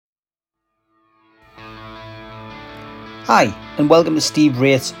Hi, and welcome to Steve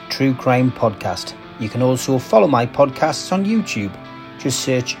Wraith's True Crime Podcast. You can also follow my podcasts on YouTube. Just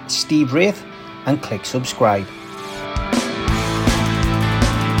search Steve Wraith and click subscribe.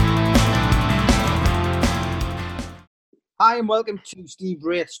 Hi, and welcome to Steve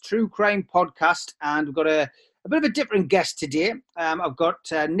Wraith's True Crime Podcast. And we've got a bit of a different guest today. I've got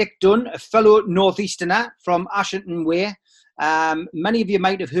Nick Dunn, a fellow Northeasterner from Ashington Way. Many of you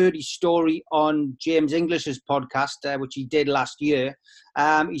might have heard his story on James English's podcast, which he did last year.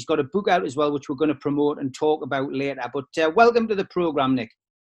 He's got a book out as well, which we're going to promote and talk about later. But welcome to the programme, Nick.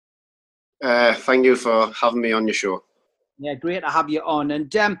 Thank you for having me on your show. Yeah, great to have you on.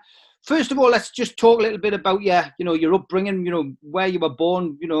 And first of all, let's just talk a little bit about your upbringing, where you were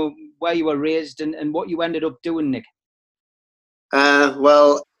born, where you were raised and what you ended up doing, Nick.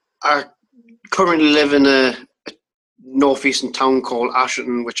 Well, I currently live in a northeastern town called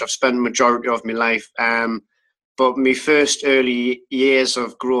Ashington, which I've spent the majority of my life. But my first early years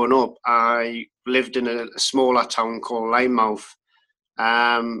of growing up, I lived in a smaller town called Linemouth.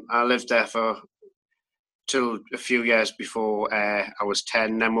 I lived there till a few years before I was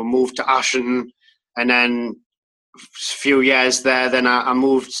 10. Then we moved to Ashington, and then a few years there. Then I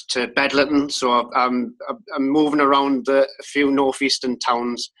moved to Bedlington. So I'm moving around a few northeastern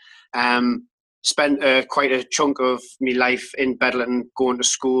towns. Spent quite a chunk of my life in Bedlington, going to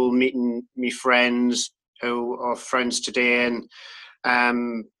school, meeting my friends who are friends today,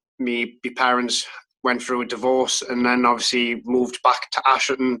 and my parents went through a divorce, and then obviously moved back to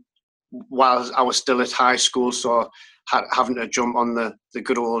Ashington while I was still at high school, so having to jump on the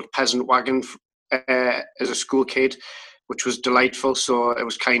good old peasant wagon as a school kid, which was delightful. So it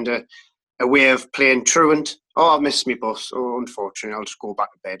was kind of a way of playing truant. Oh, I missed my bus. Oh, unfortunately, I'll just go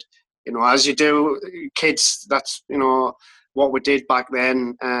back to bed. As you do, kids, that's, what we did back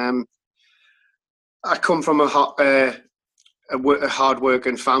then. I come from a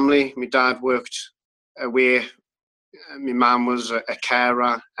hard-working family. My dad worked away. My mum was a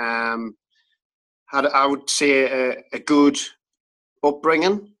carer. Had, I would say, a good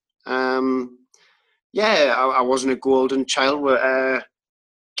upbringing. I wasn't a golden child.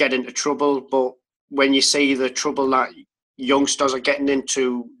 Get into trouble, but when you see the trouble that youngsters are getting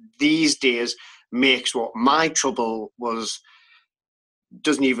into these days, makes what my trouble was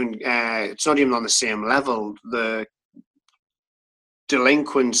doesn't even it's not even on the same level. The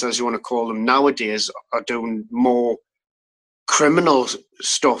delinquents, as you want to call them nowadays, are doing more criminal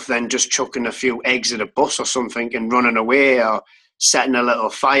stuff than just chucking a few eggs at a bus or something and running away, or setting a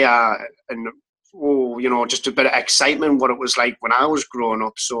little fire, and just a bit of excitement, what it was like when I was growing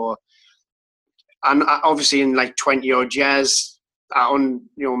up. So, and obviously in like 20 odd years,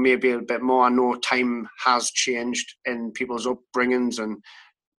 maybe a bit more, I know time has changed in people's upbringings and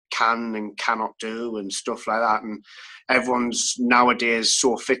can and cannot do and stuff like that. And everyone's nowadays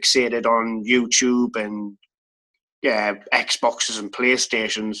so fixated on YouTube and Xboxes and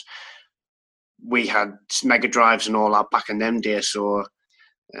PlayStations. We had Mega Drives and all that back in them days, so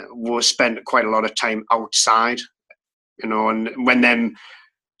we spent quite a lot of time outside, and when them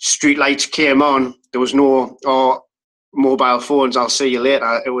street lights came on, there was no mobile phones, I'll see you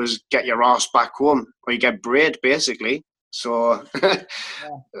later. It was get your ass back home or you get braid, basically. So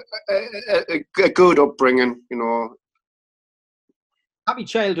a good upbringing, Happy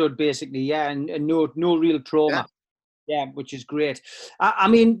childhood, basically, yeah, and no real trauma. Yeah, which is great. I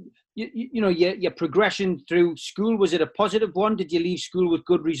mean, your progression through school, was it a positive one? Did you leave school with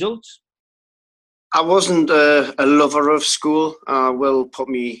good results? I wasn't a lover of school. I will put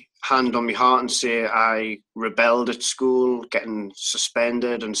me hand on my heart and say I rebelled at school, getting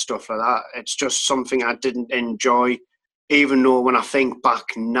suspended and stuff like that. It's just something I didn't enjoy, even though when I think back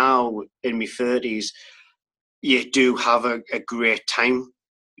now in my 30s, you do have a great time.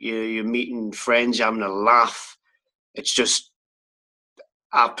 You're meeting friends, you're having a laugh. It's just,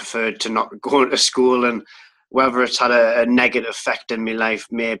 I preferred to not go to school, and whether it's had a negative effect in my life,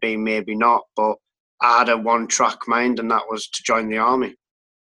 maybe not, but I had a one-track mind, and that was to join the army.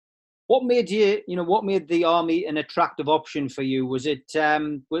 What made what made the army an attractive option for you? Was it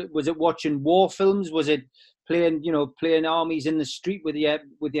watching war films? Was it playing armies in the street with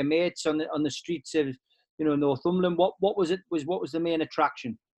your mates on the streets of Northumberland? What was it? What was the main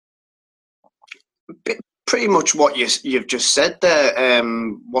attraction? Pretty much what you've just said there.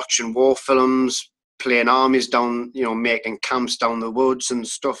 Watching war films, playing armies down, making camps down the woods and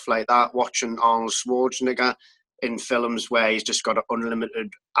stuff like that. Watching Arnold Schwarzenegger in films where he's just got an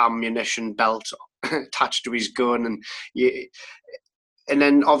unlimited ammunition belt attached to his gun, and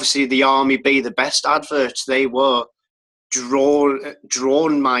then obviously the Army Be the Best adverts. They were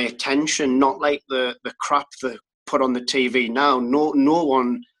drawn my attention, not like the crap the put on the TV now, no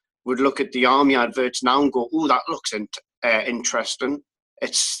one would look at the army adverts now and go, "Oh, that looks interesting."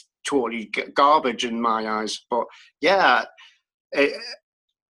 It's totally garbage in my eyes. But yeah,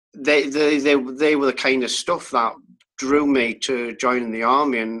 they were the kind of stuff that drew me to joining the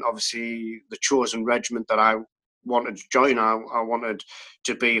army, and obviously the chosen regiment that I wanted to join. I wanted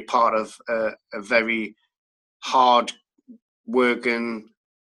to be a part of a very hard working,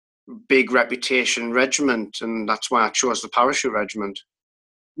 big reputation regiment, and that's why I chose the parachute regiment.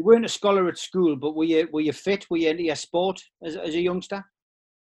 You weren't a scholar at school, but were you fit? Were you into your sport as a youngster?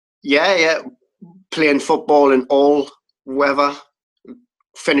 Yeah, playing football in all weather.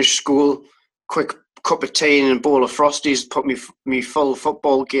 Finished school, quick cup of tea and a bowl of Frosties, put me full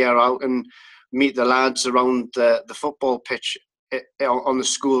football gear out and meet the lads around the football pitch on the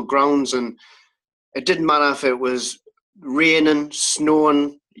school grounds. And it didn't matter if it was raining,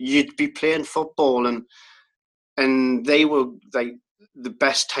 snowing, you'd be playing football. And they were like the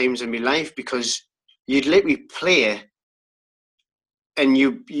best times in my life, because you'd literally play and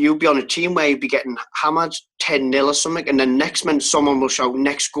you'd be on a team where you'd be getting hammered 10-0 or something, and then next minute someone will shout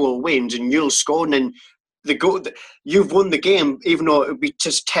next goal wins and you'll score, and then you've won the game, even though it would be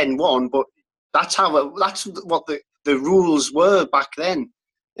just 10-1, but that's what the rules were back then,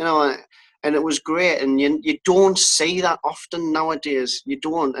 and it was great. And you don't see that often nowadays. You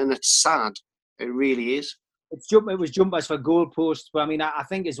don't, and it's sad. It really is. It was jumpers for goalposts, but I mean, I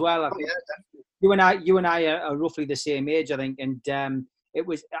think as well. I think you and I are roughly the same age, I think, and it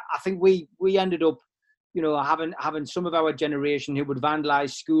was. I think we ended up, having some of our generation who would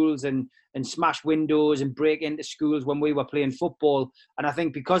vandalise schools and smash windows and break into schools when we were playing football. And I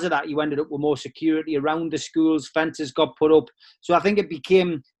think because of that, you ended up with more security around the schools. Fences got put up, so I think it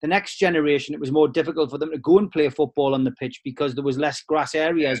became the next generation. It was more difficult for them to go and play football on the pitch because there was less grass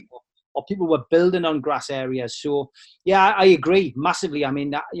areas, or people were building on grass areas. So yeah, I agree massively. I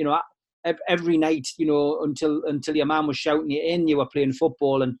mean, every night, until your mum was shouting you in, you were playing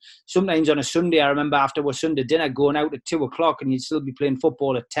football. And sometimes on a Sunday, I remember after our Sunday dinner going out at 2:00 and you'd still be playing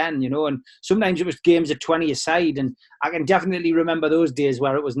football at 10, and sometimes it was games at 20 aside. And I can definitely remember those days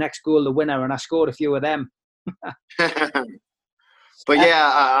where it was next goal the winner, and I scored a few of them. But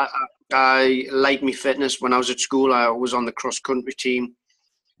yeah, I like my fitness. When I was at school, I was on the cross-country team,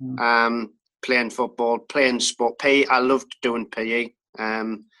 playing football, playing sport. PE, I loved doing PE.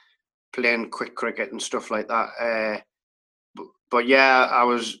 Playing quick cricket and stuff like that. But yeah, I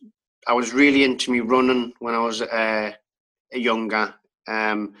was really into me running when I was younger,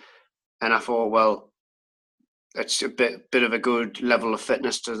 and I thought, well, it's a bit of a good level of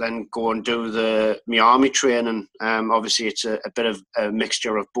fitness to then go and do my army training. Obviously, it's a bit of a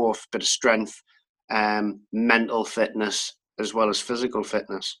mixture of both, a bit of strength, mental fitness as well as physical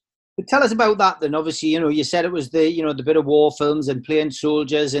fitness. But tell us about that then. Obviously, you said it was the bit of war films and playing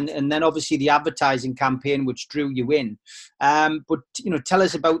soldiers, and then obviously the advertising campaign which drew you in. But tell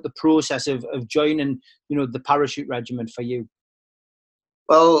us about the process of joining, the parachute regiment for you.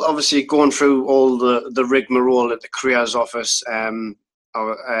 Well, obviously going through all the rigmarole at the careers office.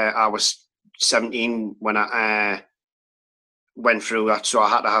 I was 17 when I went through that, so I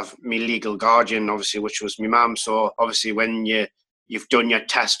had to have my legal guardian, obviously, which was my mum. So obviously, when you've done your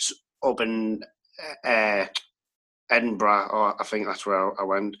tests up in Edinburgh, or I think that's where I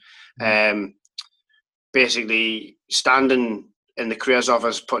went. Basically, standing in the careers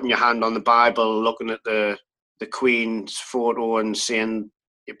office, putting your hand on the Bible, looking at the Queen's photo, and saying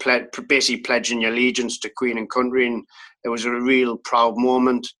basically pledging your allegiance to Queen and country, and it was a real proud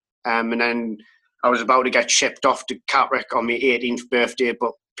moment. And then I was about to get shipped off to Catterick on my 18th birthday,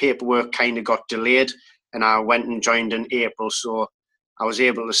 but paperwork kind of got delayed, and I went and joined in April, so I was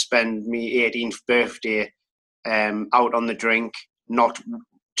able to spend my 18th birthday out on the drink, not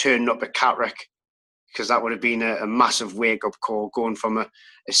turning up at Catterick, because that would have been a massive wake-up call, going from a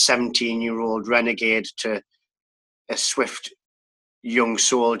 17-year-old renegade to a swift young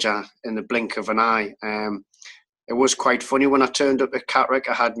soldier in the blink of an eye. It was quite funny when I turned up at Catterick.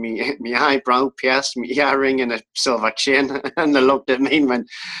 I had my eyebrow pierced, my earring and a silver chain, and they looked at me and went,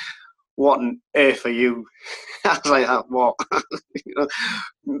 "What on earth are you?" I was like, "What?"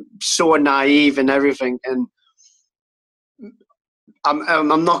 So naive and everything. And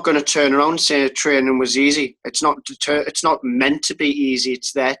I'm not going to turn around and say training was easy. It's not meant to be easy.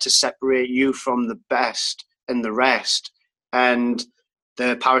 It's there to separate you from the best and the rest. And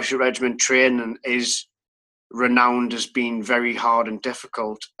the parachute regiment training is renowned as being very hard and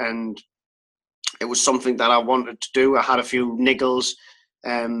difficult. And it was something that I wanted to do. I had a few niggles,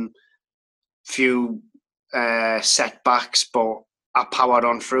 few setbacks, but I powered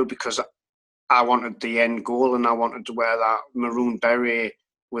on through because I wanted the end goal, and I wanted to wear that maroon beret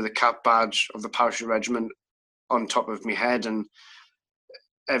with a cap badge of the Parachute Regiment on top of my head. And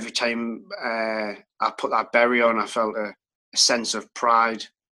every time I put that beret on, I felt a sense of pride.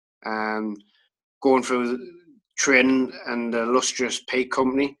 Going through training and the illustrious pay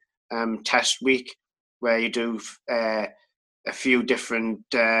company test week, where you do a few different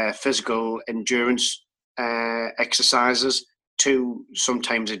physical endurance exercises, 2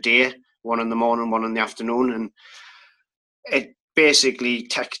 sometimes a day, 1 in the morning, 1 in the afternoon, and it basically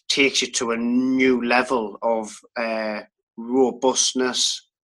takes you to a new level of robustness,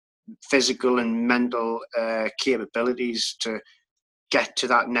 physical and mental capabilities to get to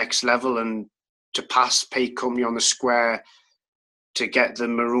that next level and to pass pay company on the square, to get the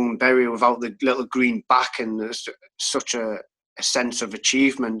maroon beret without the little green back, and there's such a sense of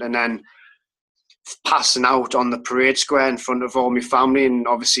achievement. And then passing out on the parade square in front of all my family, and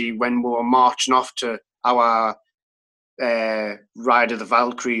obviously when we were marching off to our Ride of the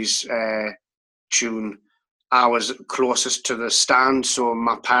Valkyries tune, I was closest to the stand, so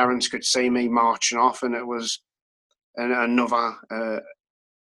my parents could see me marching off, and it was another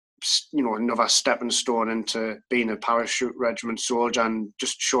another stepping stone into being a parachute regiment soldier, and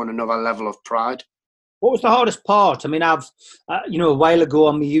just showing another level of pride. What was the hardest part? I mean, I've a while ago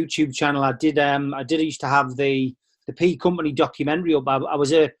on my YouTube channel, I did used to have the P Company documentary up. I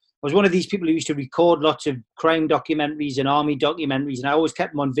was one of these people who used to record lots of crime documentaries and army documentaries, and I always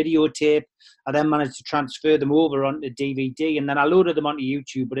kept them on videotape. I then managed to transfer them over onto DVD, and then I loaded them onto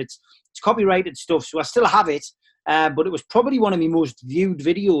YouTube. But it's copyrighted stuff, so I still have it. But it was probably one of my most viewed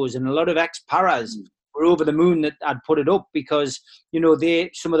videos, and a lot of ex-paras were over the moon that I'd put it up, because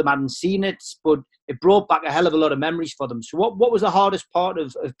some of them hadn't seen it, but it brought back a hell of a lot of memories for them. So what was the hardest part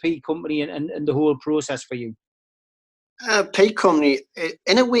of P Company and the whole process for you? Pay company,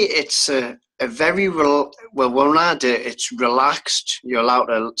 in a way, it's a very when I do it, it's relaxed. You're allowed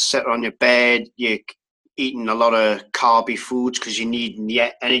to sit on your bed. You're eating a lot of carby foods because you need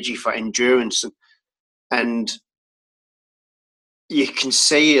energy for endurance, and you can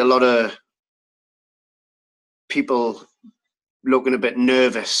see a lot of people looking a bit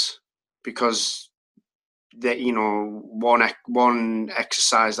nervous because that one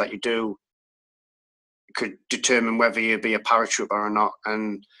exercise that you do could determine whether you'd be a paratrooper or not.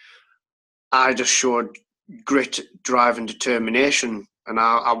 And I just showed grit, drive, and determination, and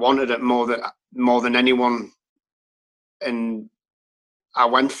I wanted it more than anyone, and I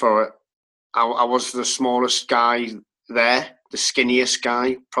went for it. I was the smallest guy there, the skinniest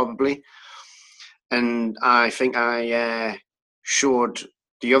guy probably, and I think I showed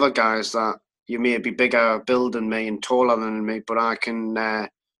the other guys that you may be bigger build than me and taller than me, but I can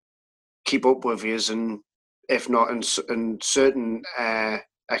keep up with you, and if not in certain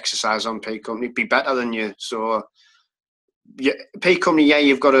exercise on Pay Company, be better than you. So Pay Company,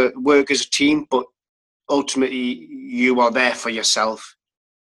 you've got to work as a team, but ultimately you are there for yourself.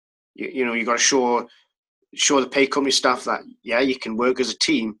 You got to show the Pay Company staff that you can work as a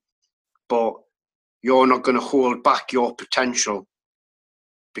team, but you're not going to hold back your potential,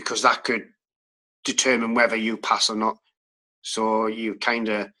 because that could determine whether you pass or not. So you kind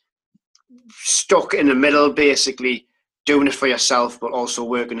of stuck in the middle, basically doing it for yourself, but also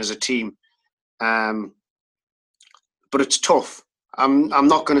working as a team. But it's tough. I'm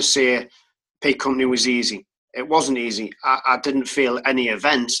not going to say Pay Company was easy. It wasn't easy. I didn't fail any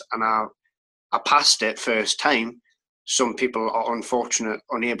events, and I passed it first time. Some people are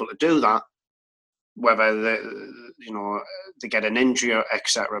unable to do that, whether they get an injury or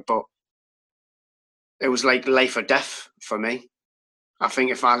etc. But it was like life or death for me. I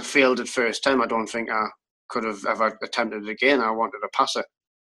think if I failed it first time, I don't think I could have ever attempted it again. I wanted to pass it.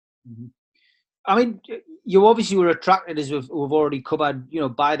 Mm-hmm. I mean, you obviously were attracted, as we've already covered,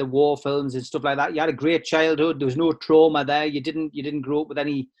 by the war films and stuff like that. You had a great childhood. There was no trauma there. You didn't grow up with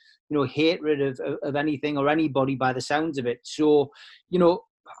any, hatred of anything or anybody, by the sounds of it. So,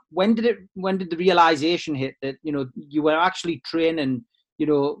 when did the realization hit that, you were actually training,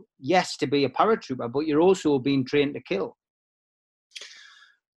 yes, to be a paratrooper, but you're also being trained to kill?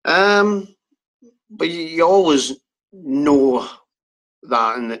 But you always know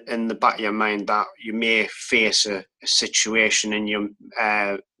that in the back of your mind that you may face a situation in your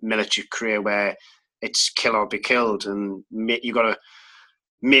military career where it's kill or be killed, and you got to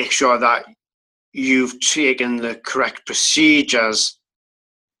make sure that you've taken the correct procedures,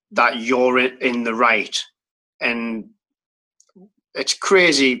 that you're in the right. And it's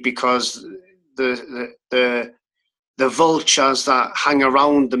crazy because the vultures that hang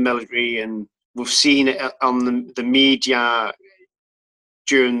around the military, and we've seen it on the media,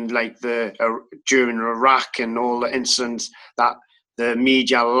 during during Iraq and all the incidents that the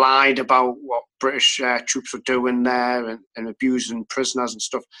media lied about what British troops were doing there and abusing prisoners and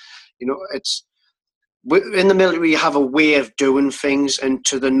stuff. You know, it's in the military, you have a way of doing things, and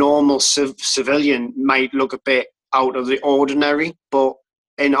to the normal civilian might look a bit out of the ordinary, but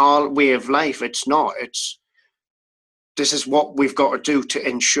in our way of life, it's not. This is what we've got to do to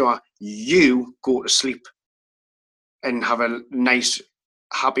ensure you go to sleep and have a nice,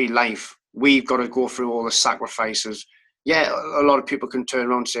 happy life. We've got to go through all the sacrifices. Yeah, a lot of people can turn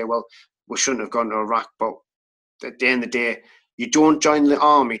around and say, well, we shouldn't have gone to Iraq, but at the end of the day, you don't join the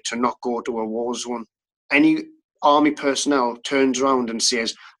army to not go to a war zone. Any army personnel turns around and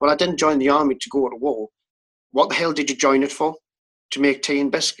says, well, I didn't join the army to go to war. What the hell did you join it for? To make tea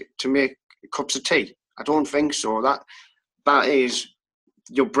and biscuit, to make cups of tea? I don't think so. That is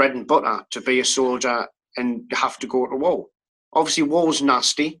your bread and butter, to be a soldier and have to go to war. Obviously, war's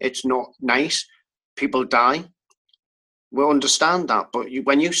nasty. It's not nice. People die. We understand that. But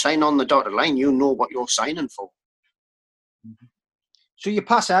when you sign on the dotted line, you know what you're signing for. So you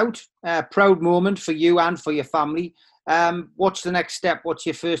pass out, proud moment for you and for your family. What's the next step? What's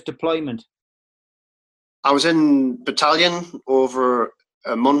your first deployment? I was in battalion over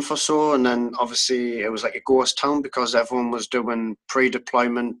a month or so, and then obviously it was like a ghost town because everyone was doing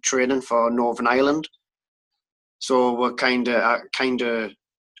pre-deployment training for Northern Ireland. So we're kind of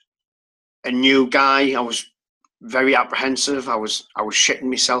a new guy. I was very apprehensive. I was shitting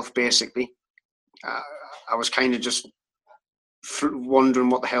myself basically. I was kind of just wondering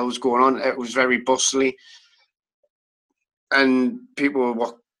what the hell was going on. It was very bustly, and people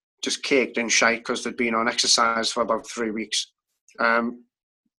were just caked in shite because they'd been on exercise for about 3 weeks.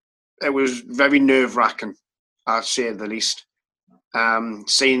 It was very nerve-wracking, I'd say the least.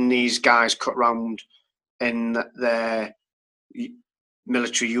 Seeing these guys cut round in their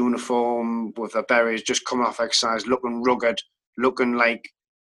military uniform with their berets, just coming off exercise, looking rugged, looking like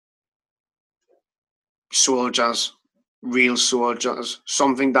soldiers, real soldiers,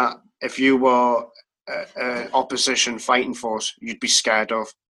 something that if you were an opposition fighting force, you'd be scared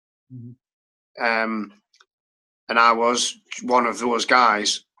of. Mm-hmm. And I was one of those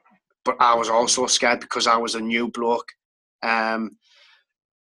guys, but I was also scared because I was a new bloke.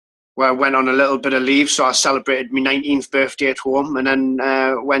 Where I went on a little bit of leave, so I celebrated my 19th birthday at home, and then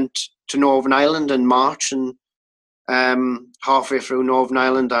went to Northern Ireland in March. And halfway through Northern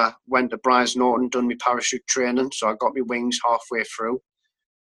Ireland, I went to Brize Norton, done my parachute training, so I got my wings halfway through,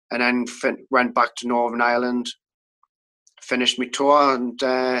 and then went back to Northern Ireland, finished my tour, and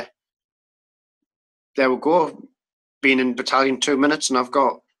there we go. Been in battalion 2 minutes, and I've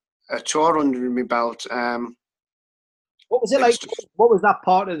got a tour under my belt. What was it like? What was that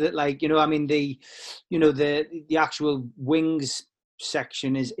part of it like? You know, I mean, the actual wings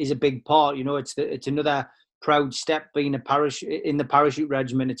section is a big part. You know, it's another proud step being in the parachute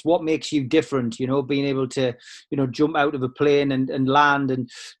regiment. It's what makes you different. You know, being able to jump out of a plane and land and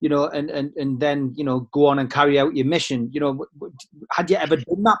and then go on and carry out your mission. You know, had you ever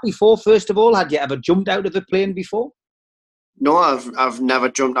done that before? First of all, had you ever jumped out of a plane before? No, I've never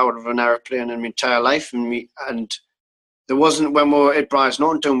jumped out of an airplane in my entire life, and there wasn't, when we were at Brize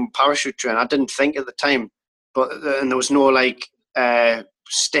Norton doing parachute training, I didn't think at the time, and there was no like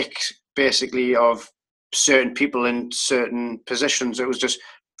stick basically of certain people in certain positions. It was just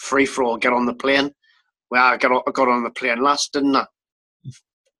free for all, get on the plane. Well, I got on the plane last, didn't I?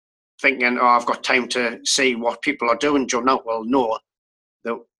 Thinking, I've got time to see what people are doing, jumping out. Well, no,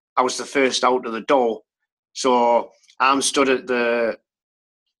 I was the first out of the door. So I'm stood at the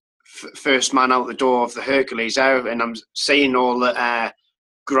first man out the door of the Hercules there, and I'm seeing all the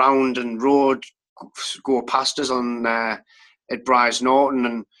ground and road go past us on at Brize Norton,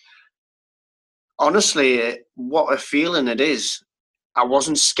 and honestly, what a feeling it is. I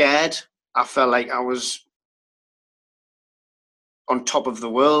wasn't scared. I felt like I was on top of the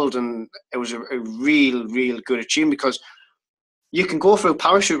world, and it was a real good achievement, because you can go through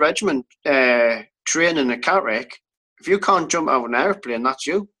parachute regiment training at Carrick. If you can't jump out of an airplane, that's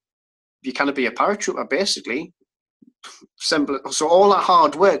you. You can't be a paratrooper, basically. Simple. So all that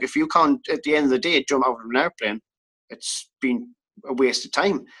hard work, if you can't, at the end of the day, jump out of an airplane, it's been a waste of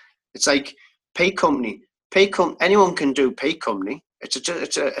time. It's like pay company. Anyone can do pay company. It's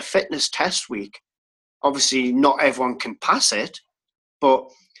a fitness test week. Obviously, not everyone can pass it, but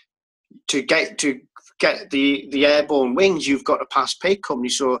to get the airborne wings, you've got to pass pay company.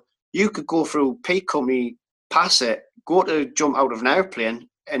 So you could go through pay company, pass it, go to jump out of an airplane,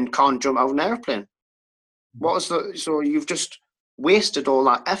 and can't jump out of an airplane. So you've just wasted all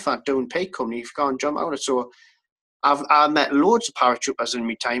that effort doing pay company if you can't jump out of it. So I met loads of paratroopers in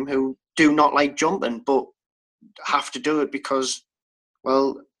my time who do not like jumping, but have to do it because,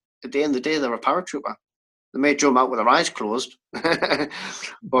 well, at the end of the day, they're a paratrooper. They may jump out with their eyes closed,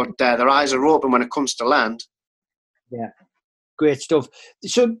 but their eyes are open when it comes to land. Yeah. Great stuff.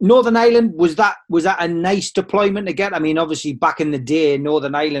 So Northern Ireland, was that a nice deployment to get? I mean, obviously back in the day,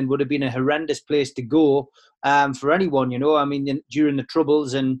 Northern Ireland would have been a horrendous place to go for anyone, you know. I mean, during the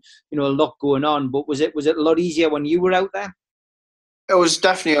Troubles and, you know, a lot going on. But was it a lot easier when you were out there? It was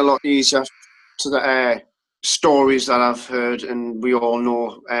definitely a lot easier to the stories that I've heard, and we all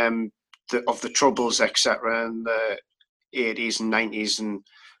know of the Troubles, etc., in the 80s and 90s,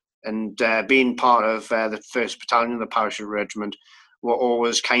 and being part of the 1st Battalion of the Parachute Regiment, were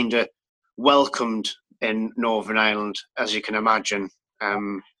always kind of welcomed in Northern Ireland, as you can imagine,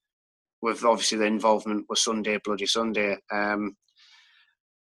 with obviously the involvement with Sunday Bloody Sunday.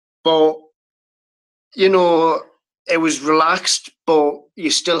 But, you know, it was relaxed, but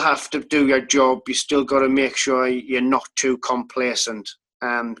you still have to do your job. You still got to make sure you're not too complacent,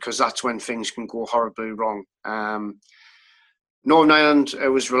 because that's when things can go horribly wrong. Northern Ireland, it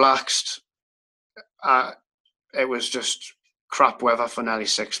was relaxed. It was just crap weather for nearly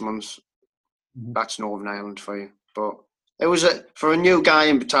 6 months. Mm-hmm. That's Northern Ireland for you. But it was for a new guy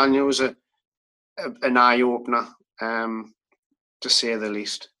in battalion, it was an eye opener, to say the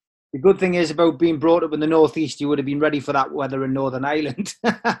least. The good thing is about being brought up in the Northeast, you would have been ready for that weather in Northern Ireland.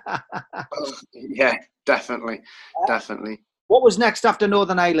 Yeah, definitely. What was next after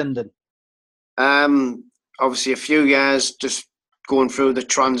Northern Ireland then? Obviously, a few years just going through the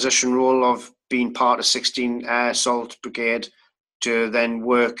transition role of being part of 16 Air Assault Brigade to then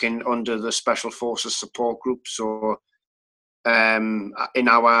working under the Special Forces Support Group. So in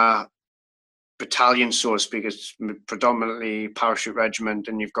our battalion, so to speak, it's predominantly Parachute Regiment,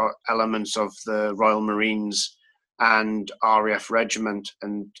 and you've got elements of the Royal Marines and RAF Regiment,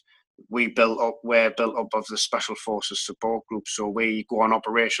 and we're built up of the Special Forces Support Group. So we go on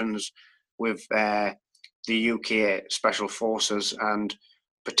operations with the UK Special Forces, and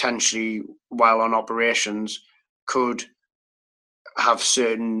potentially while on operations could have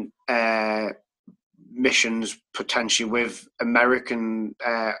certain missions potentially with American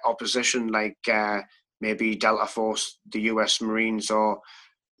opposition, like maybe Delta Force, the US Marines, or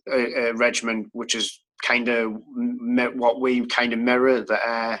a regiment which is kind of what we kind of mirror,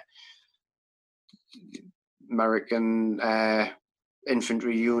 the American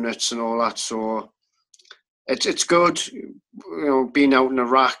infantry units and all that. So it's good, you know, being out in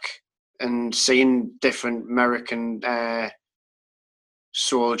Iraq and seeing different American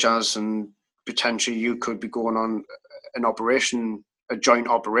soldiers, and potentially you could be going on an operation, a joint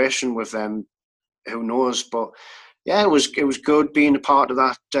operation with them. Who knows? But yeah, it was good being a part of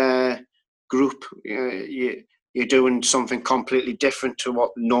that group. You're doing something completely different to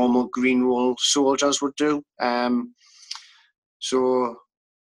what normal green role soldiers would do. So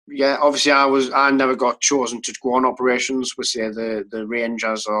yeah, obviously I never got chosen to go on operations with, say, the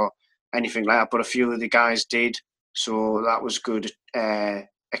Rangers or anything like that, but a few of the guys did. So that was good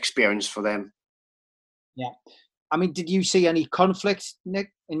experience for them. Yeah. I mean, did you see any conflicts,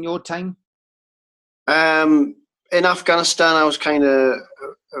 Nick, in your time? In Afghanistan, I was kind of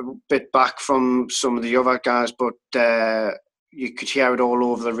a bit back from some of the other guys, but you could hear it all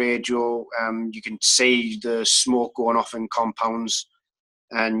over the radio. You can see the smoke going off in compounds,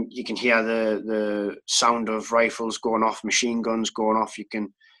 and you can hear the sound of rifles going off, machine guns going off. You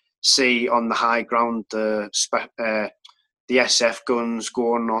can see on the high ground the SF guns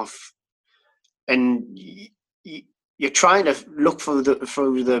going off, and you're trying to look through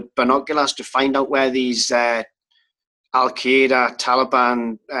the binoculars to find out where these Al-Qaeda,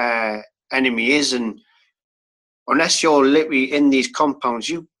 Taliban enemy is, and unless you're literally in these compounds,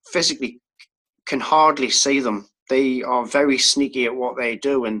 you physically can hardly see them. They are very sneaky at what they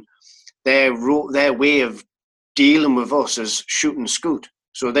do, and their way of dealing with us is shoot and scoot.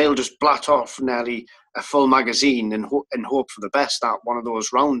 So they'll just blat off nearly a full magazine and hope for the best that one of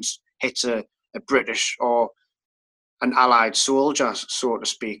those rounds hits a British or an Allied soldier, so to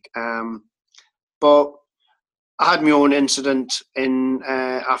speak. But I had my own incident in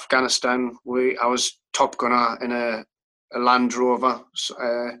Afghanistan. I was top gunner in a Land Rover,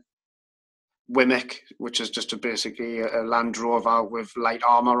 Wimmick, which is just basically a Land Rover with light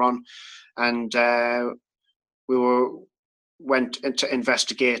armour on, and we went to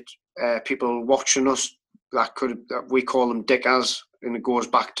investigate people watching us. We call them dickers, and it goes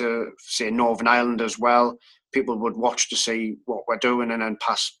back to, say, Northern Ireland as well. People would watch to see what we're doing and then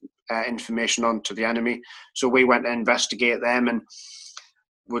pass information on to the enemy. So we went to investigate them, and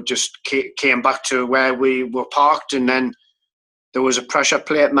we just came back to where we were parked, and then there was a pressure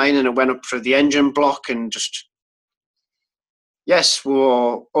plate mine, and it went up through the engine block, and just, yes, we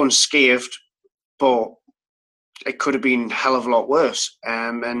were unscathed, but it could have been a hell of a lot worse.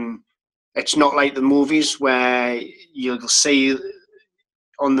 And it's not like the movies where you'll see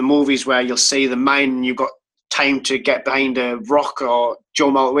the mine and you've got time to get behind a rock or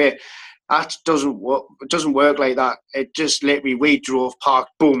jump out of the way. That doesn't work. It doesn't work like that. It just literally, we drove,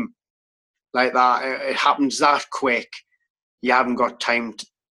 parked, boom, like that. It happens that quick. You haven't got time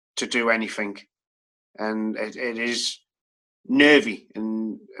to do anything, and it is nervy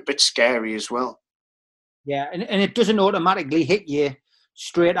and a bit scary as well. Yeah, and it doesn't automatically hit you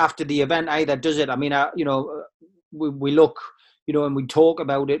straight after the event either, does it? I mean, we look, and we talk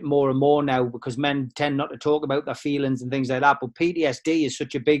about it more and more now because men tend not to talk about their feelings and things like that. But PTSD is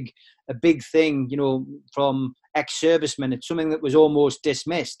such a big thing, from ex-servicemen. It's something that was almost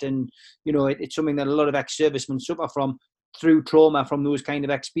dismissed, and it's something that a lot of ex-servicemen suffer from through trauma from those kind of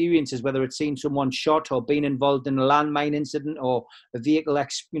experiences, whether it's seeing someone shot or being involved in a landmine incident or a vehicle,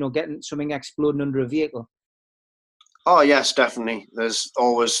 getting something exploding under a vehicle. Oh yes, definitely. There's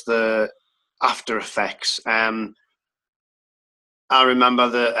always the after effects. I remember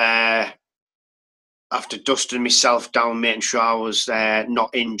that after dusting myself down, making sure I was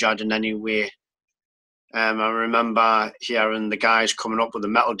not injured in any way. I remember hearing the guys coming up with the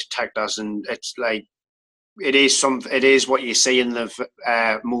metal detectors, and it's like, it is what you see in the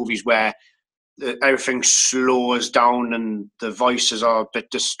movies where everything slows down and the voices are a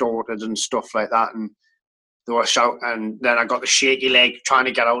bit distorted and stuff like that. And they were shouting, and then I got the shaky leg trying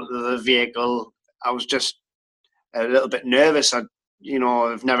to get out of the vehicle. I was just a little bit nervous. I've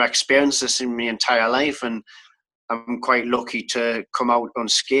never experienced this in my entire life, and I'm quite lucky to come out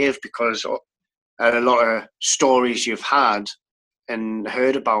unscathed, because a lot of stories you've had and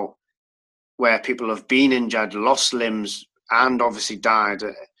heard about where people have been injured, lost limbs, and obviously died.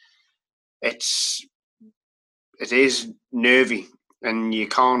 It is nervy, and you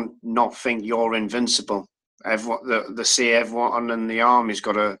can't not think you're invincible. They say everyone in the army's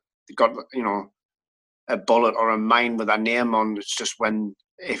got a bullet or a mine with their name on. It's just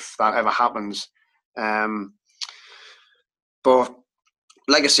if that ever happens. But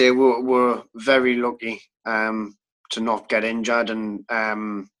like I say, we're very lucky to not get injured, and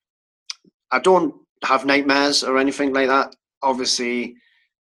I don't have nightmares or anything like that. Obviously,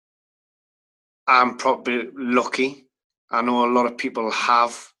 I'm probably lucky. I know a lot of people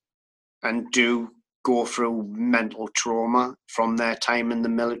have and do go through mental trauma from their time in the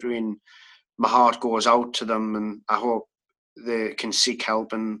military, and my heart goes out to them, and I hope they can seek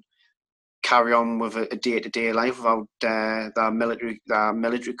help and carry on with a day-to-day life without their military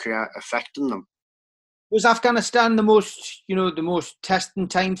career affecting them. Was Afghanistan the most testing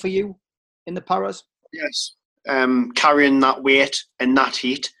time for you in the paras? Yes. Carrying that weight in that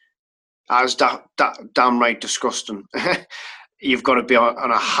heat, I was downright disgusting. You've got to be on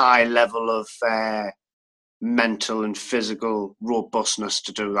a high level of mental and physical robustness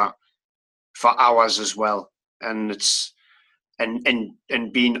to do that for hours as well. And it's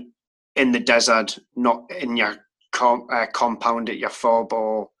and being in the desert, not in your compound at your fob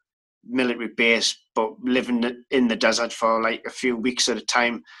or military base, but living in the desert for like a few weeks at a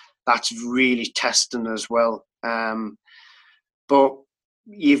time, that's really testing as well. But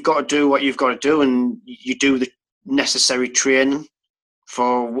you've got to do what you've got to do, and you do the necessary training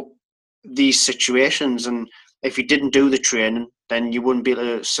for these situations. And if you didn't do the training, then you wouldn't be able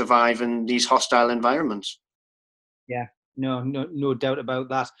to survive in these hostile environments. Yeah, no doubt about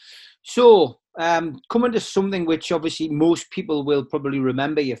that. So, coming to something which obviously most people will probably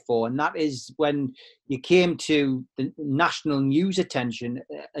remember you for, and that is when you came to the national news attention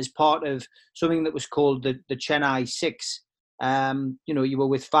as part of something that was called the Chennai Six. You were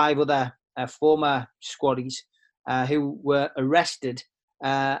with 5 other former squaddies who were arrested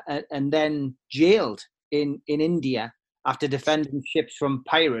and then jailed in India after defending ships from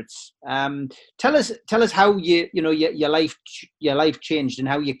pirates. Tell us how your life changed and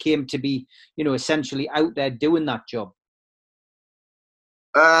how you came to be essentially out there doing that job.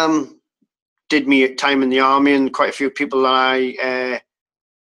 Did me time in the army, and quite a few people that I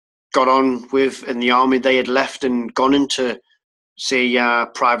got on with in the army, they had left and gone into, say,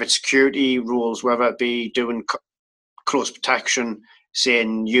 private security roles, whether it be doing close protection, say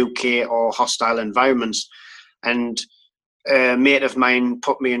in UK or hostile environments. And a mate of mine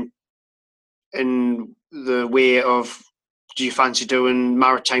put me in the way of, do you fancy doing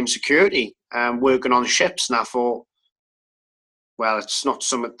maritime security and working on ships? And I thought, well, it's not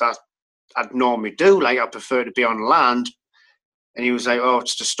something that I'd normally do. Like, I prefer to be on land. And he was like, "Oh,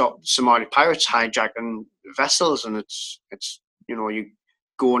 it's to stop Somali pirates hijacking vessels, and it's you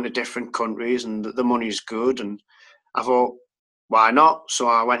go into different countries and the money's good." And I thought, why not? So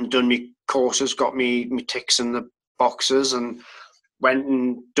I went and done my courses, got me ticks in the boxes, and went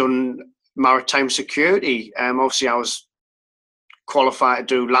and done maritime security. Obviously, I was qualified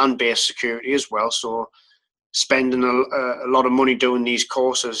to do land-based security as well. So spending a lot of money doing these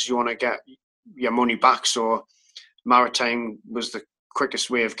courses, you want to get your money back. So maritime was the quickest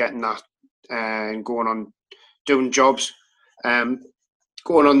way of getting that, and going on doing jobs,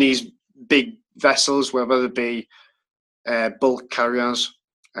 going on these big vessels, whether it be bulk carriers,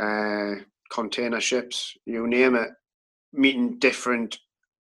 container ships, you name it, meeting different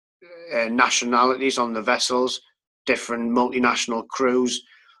nationalities on the vessels, different multinational crews,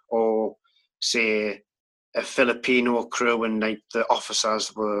 or say a Filipino crew, and like the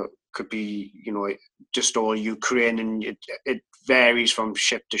officers could be just all Ukraine, and it varies from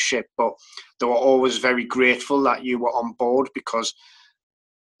ship to ship, but they were always very grateful that you were on board, because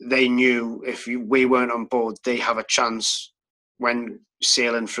they knew if we weren't on board, they have a chance when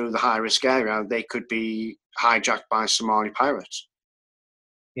sailing through the high risk area, they could be hijacked by Somali pirates.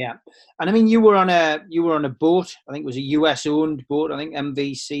 Yeah, and I mean, you were on a boat. I think it was a US owned boat. I think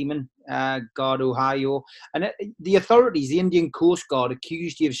MV Seaman, Guard Ohio, and the authorities, the Indian Coast Guard,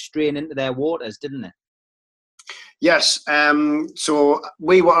 accused you of straying into their waters, didn't they? Yes. So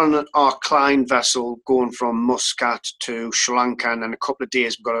we were on our Klein vessel going from Muscat to Sri Lanka, and in a couple of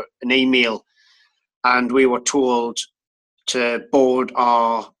days we got an email, and we were told to board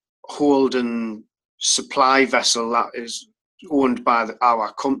our Holden supply vessel that is owned by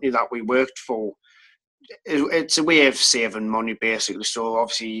our company that we worked for. It's a way of saving money, basically. So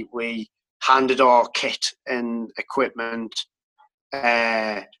obviously we handed our kit and equipment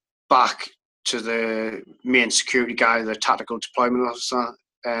back to the main security guy, the tactical deployment officer,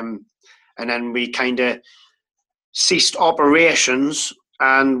 and then we kind of ceased operations,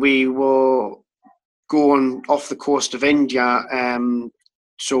 and we were going off the coast of India,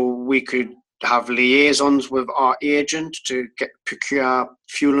 so we could have liaisons with our agent to procure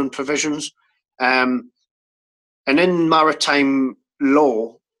fuel and provisions. And in maritime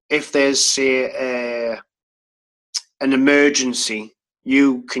law, if there's, say, an emergency,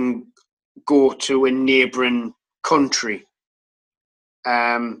 you can go to a neighbouring country.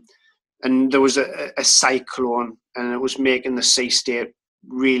 And there was a cyclone, and it was making the sea state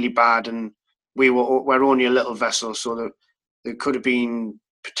really bad, and we're only a little vessel, so there could have been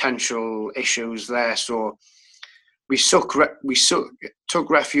potential issues there. So we took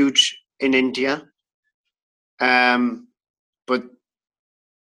refuge in India, but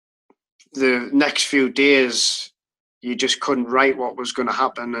the next few days you just couldn't write what was going to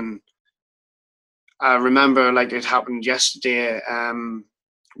happen. And I remember like it happened yesterday.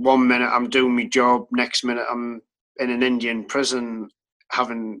 1 minute I'm doing my job, next minute I'm in an Indian prison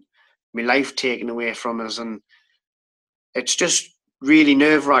having my life taken away from us, and it's just really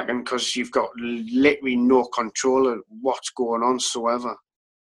nerve-wracking because you've got literally no control of what's going on whatsoever.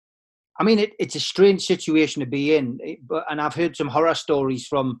 I mean, it's a strange situation to be in, and I've heard some horror stories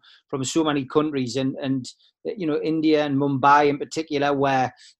from so many countries, and India and Mumbai in particular,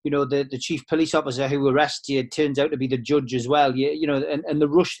 where the chief police officer who arrests you turns out to be the judge as well. And they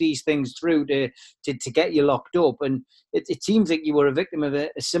rush these things through to get you locked up, and it seems like you were a victim of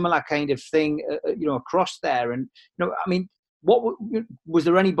a similar kind of thing, across there. And I mean, what was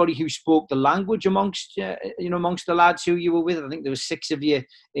there anybody who spoke the language amongst amongst the lads who you were with? I think there was 6 of you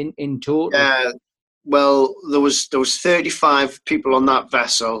in total. Yeah, well, there was 35 people on that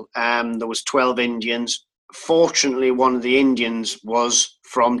vessel. There was 12 Indians. Fortunately, one of the Indians was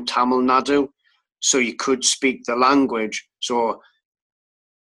from Tamil Nadu, so you could speak the language. So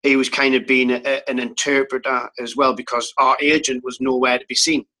he was kind of being an interpreter as well, because our agent was nowhere to be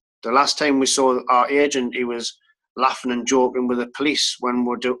seen. The last time we saw our agent, he was laughing and joking with the police when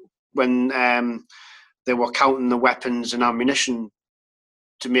they were counting the weapons and ammunition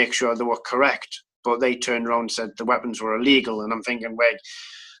to make sure they were correct. But they turned around and said the weapons were illegal. And I'm thinking, wait,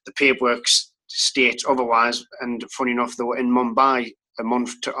 the paperwork states otherwise. And funny enough, they were in Mumbai a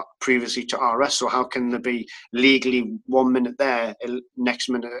month previously to our arrest. So how can they be legally 1 minute there, next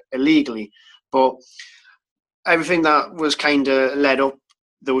minute illegally? But everything that was kind of led up,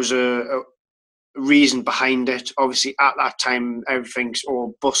 there was a reason behind it. Obviously, at that time, everything's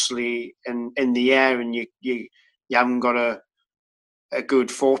all bustly in the air, and you haven't got a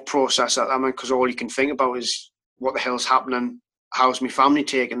good thought process at that moment, because all you can think about is what the hell's happening, how's my family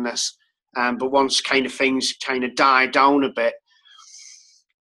taking this. But once kind of things kind of die down a bit,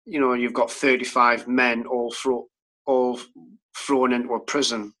 you've got 35 men all thrown into a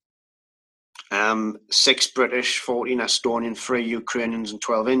prison. 6 British, 14 Estonian, 3 Ukrainians, and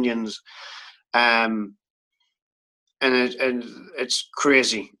 12 Indians. And it's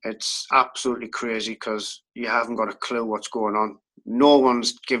crazy. It's absolutely crazy because you haven't got a clue what's going on. No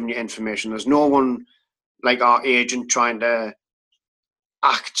one's giving you information. There's no one like our agent trying to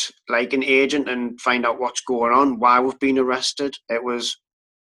act like an agent and find out what's going on, why we've been arrested. It was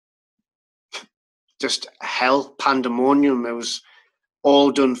just hell, pandemonium. It was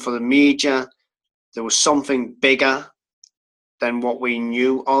all done for the media. There was something bigger than what we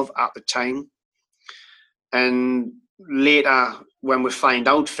knew of at the time. And later, when we find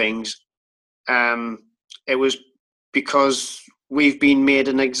out things, it was because we've been made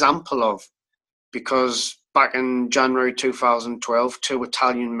an example of. Because back in January 2012, 2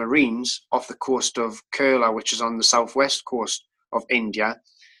 Italian Marines off the coast of Kerala, which is on the southwest coast of India,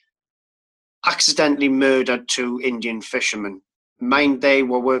 accidentally murdered 2 Indian fishermen. Mind, they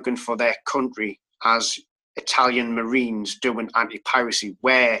were working for their country as Italian Marines doing anti-piracy.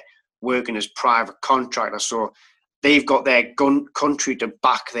 We're working as private contractors, so they've got their country to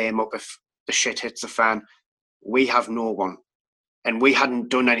back them up if the shit hits the fan. We have no one, and we hadn't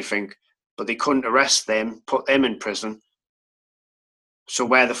done anything, but they couldn't arrest them, put them in prison. So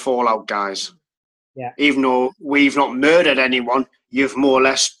we're the fallout guys. Yeah. Even though we've not murdered anyone, you've more or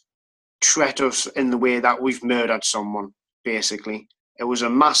less treated us in the way that we've murdered someone, basically. It was a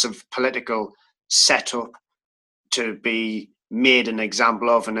massive political setup to be made an example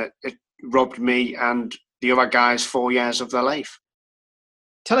of, and it robbed me and the other guys 4 years of their life.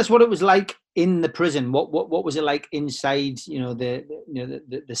 Tell us what it was like in the prison. What was it like inside?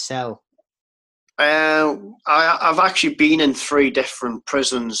 The cell. I've actually been in 3 different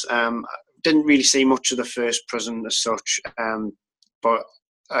prisons. Didn't really see much of the first prison as such, but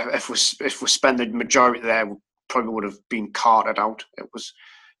if we spent the majority there, we probably would have been carted out. It was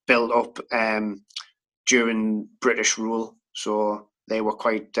built up during British rule, so they were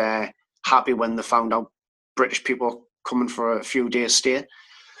quite happy when they found out British people coming for a few days stay.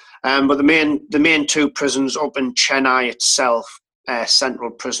 But the main 2 prisons up in Chennai itself,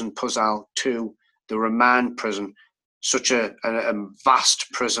 Central Prison Puzzal 2, the remand prison, such a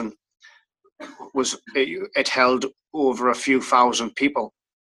vast prison, it held over a few thousand people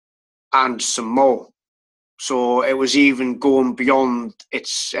and some more. So it was even going beyond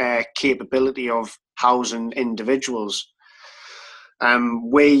its capability of housing individuals.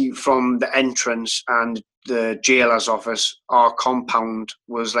 We, from the entrance and the jailer's office, our compound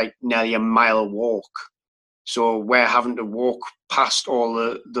was like nearly a mile walk. So we're having to walk past all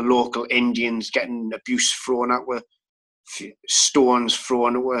the local Indians, getting abuse thrown at us, stones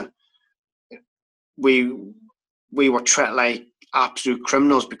thrown at us. We were treated like absolute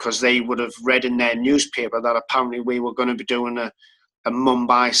criminals because they would have read in their newspaper that apparently we were going to be doing a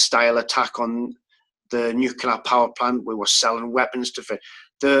Mumbai-style attack on the nuclear power plant. We were selling weapons to fit.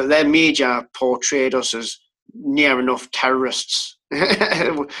 Their media portrayed us as near enough terrorists,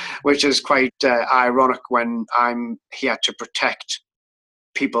 which is quite ironic when I'm here to protect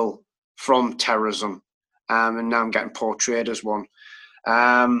people from terrorism, and now I'm getting portrayed as one.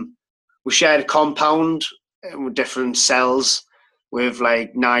 We shared a compound with different cells with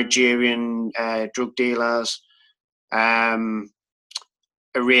like Nigerian drug dealers, Iranian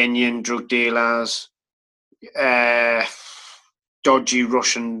drug dealers, dodgy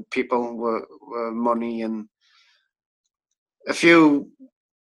Russian people with money, and a few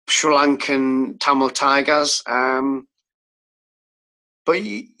Sri Lankan Tamil tigers. But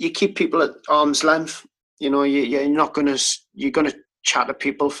you keep people at arm's length. You know, you're gonna chat to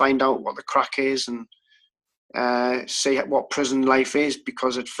people, find out what the crack is, and see what prison life is.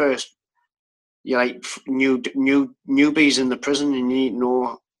 Because at first you're like newbies in the prison, and you need to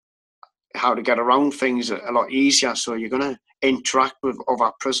know how to get around things a lot easier. So you're gonna interact with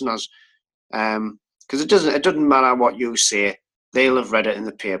other prisoners, because it doesn't matter what you say. They'll have read it in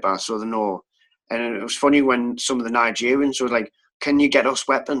the paper, so they know. And it was funny when some of the Nigerians were like, "Can you get us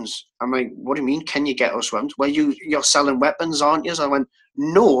weapons?" I'm like, "What do you mean, can you get us weapons?" "Well, you're selling weapons, aren't you?" So I went,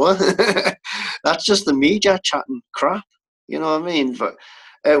 "No, that's just the media chatting crap." You know what I mean? But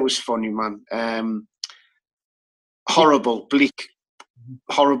it was funny, man. Horrible, bleak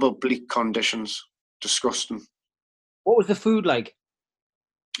conditions. Disgusting. What was the food like?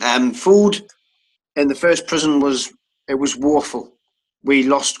 Food in the first prison was woeful. We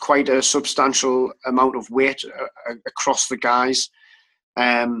lost quite a substantial amount of weight across the guys.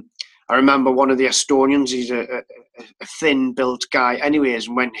 I remember one of the Estonians, he's a thin-built guy. Anyways,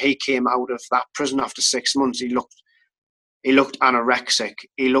 when he came out of that prison after 6 months, he looked anorexic.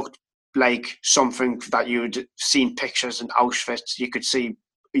 He looked like something that you'd seen pictures in Auschwitz. You could see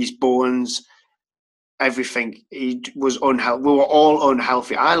his bones, everything. He was unhealthy. We were all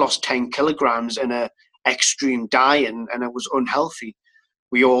unhealthy. I lost 10 kilograms in a extreme diet, and it was unhealthy.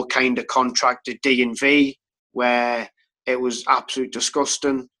 We all kind of contracted D&V, where it was absolutely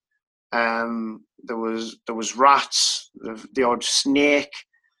disgusting. There was rats, the odd snake,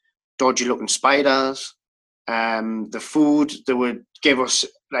 dodgy looking spiders. The food, they would give us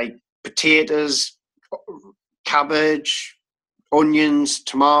like potatoes, cabbage, onions,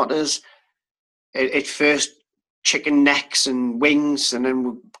 tomatoes. At first, chicken necks and wings, and then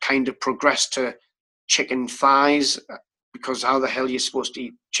we kind of progressed to chicken thighs, because how the hell are you supposed to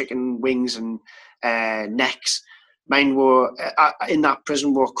eat chicken wings and necks? Mine were, in that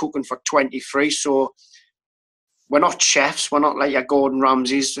prison, we were cooking for 23, so we're not chefs, we're not like your Gordon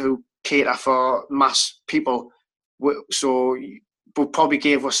Ramsays who cater for mass people. So we probably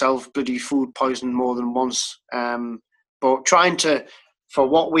gave ourselves bloody food poisoning more than once. But trying to, for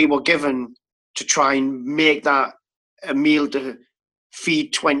what we were given, to try and make that a meal to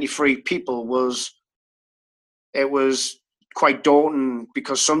feed 23 people was quite daunting,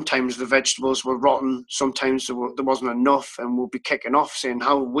 because sometimes the vegetables were rotten, sometimes there wasn't enough, and we'll be kicking off saying,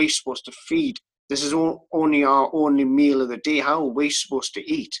 how are we supposed to feed? This is only our only meal of the day. How are we supposed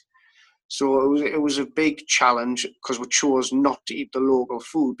to eat? So it was a big challenge, because we chose not to eat the local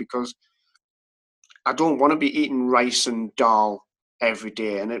food, because I don't want to be eating rice and dal every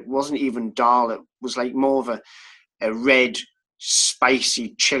day. And it wasn't even dal. It was like more of a red,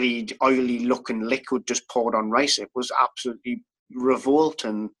 spicy, chilled, oily looking liquid just poured on rice. It was absolutely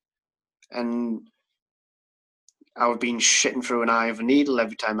revolting. And I would be shitting through an eye of a needle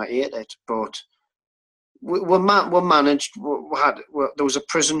every time I ate it. But we managed. There was a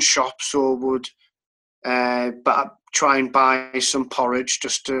prison shop, so would try and buy some porridge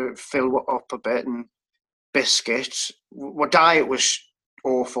just to fill up a bit, and biscuits. Our diet was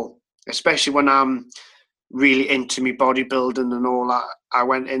awful, especially when I'm really into me bodybuilding and all that. I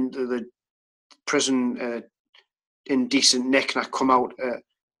went into the prison in decent nick, and I come out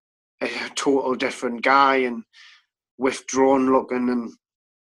a total different guy and withdrawn looking,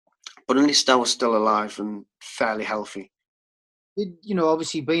 but at least I was still alive and fairly healthy.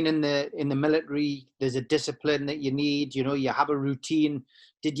 Obviously being in the military, there's a discipline that you need, you have a routine.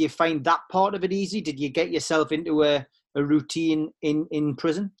 Did you find that part of it easy? Did you get yourself into a routine in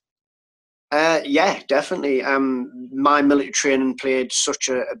prison? Yeah, definitely. My military training played such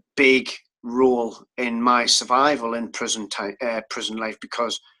a big role in my survival in prison life,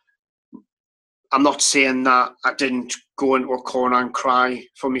 because I'm not saying that I didn't go into a corner and cry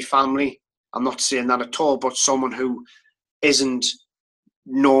for my family. I'm not saying that at all, but someone who isn't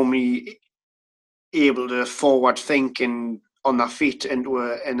normally able to forward thinking on their feet into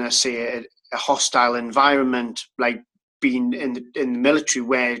a hostile environment, like being in the military,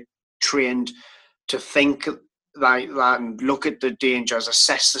 where trained to think like that and look at the dangers,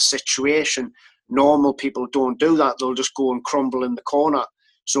 assess the situation. Normal people don't do that. They'll just go and crumble in the corner.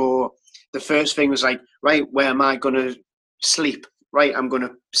 So the first thing was like, right, where am I going to sleep? Right, I'm going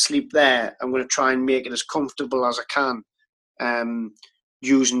to sleep there. I'm going to try and make it as comfortable as I can.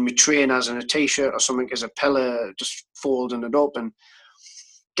 Using my trainers and a t-shirt or something as a pillow, just folding it up and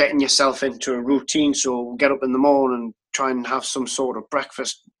getting yourself into a routine. So get up in the morning, try and have some sort of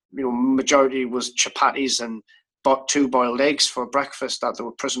breakfast. Majority was chapatis and 2 boiled eggs for breakfast that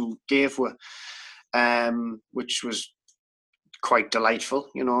the prison gave, which was quite delightful,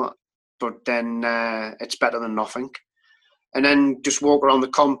 But then it's better than nothing. And then just walk around the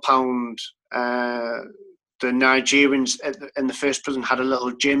compound. The Nigerians in the first prison had a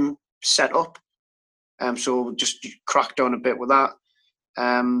little gym set up. So just cracked on a bit with that.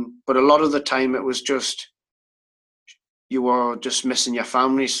 But a lot of the time it was just, you were just missing your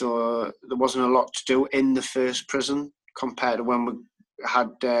family. So there wasn't a lot to do in the first prison compared to when we had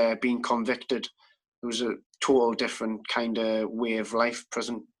been convicted. It was a total different kind of way of life,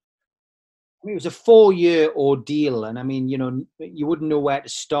 prison. It was a 4-year ordeal, and I mean, you wouldn't know where to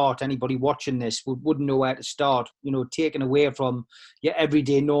start. Anybody watching this wouldn't know where to start. Taken away from your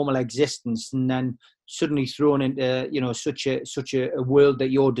everyday normal existence, and then suddenly thrown into such a world that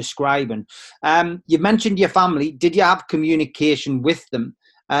you're describing. You mentioned your family. Did you have communication with them?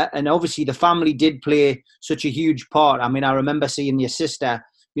 And obviously, the family did play such a huge part. I mean, I remember seeing your sister.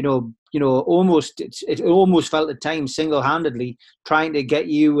 Almost it almost felt at times single-handedly trying to get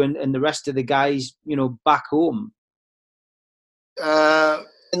you and the rest of the guys, back home.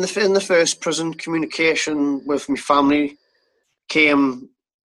 In the first prison, communication with my family came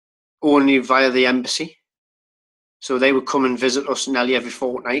only via the embassy. So they would come and visit us nearly every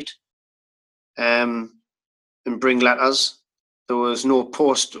fortnight. and bring letters. There was no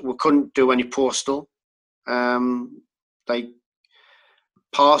post. We couldn't do any postal. Like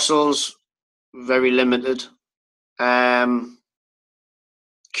parcels, very limited.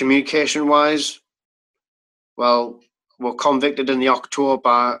 Communication-wise, well, we're convicted in the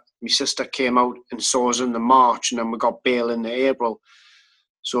October. My sister came out and saw us in the March, and then we got bail in the April.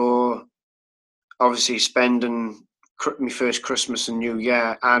 So obviously spending my first Christmas and New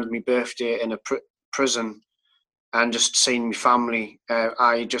Year and my birthday in a prison, and just seeing my family,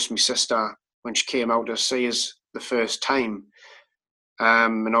 my sister, when she came out to see us the first time,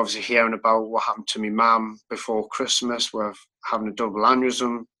 and obviously hearing about what happened to my mum before Christmas with having a double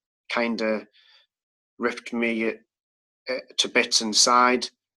aneurysm, kind of ripped me to bits inside.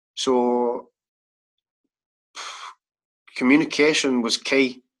 So communication was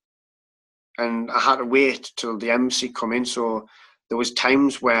key, and I had to wait till the embassy come in. So there was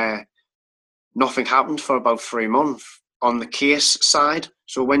times where nothing happened for about 3 months on the case side.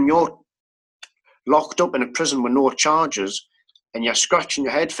 So when you're locked up in a prison with no charges and you're scratching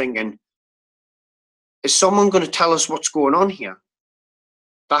your head thinking, is someone going to tell us what's going on here?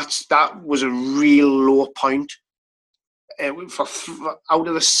 That was a real low point. Out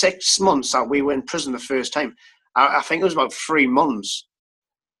of the 6 months that we were in prison the first time, I think it was about 3 months,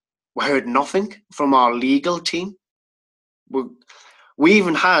 we heard nothing from our legal team. We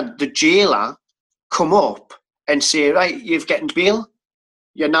even had the jailer come up and say, right, you've getting bail.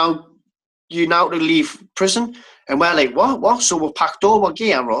 You're now to leave prison. And we're like, what? So we packed all our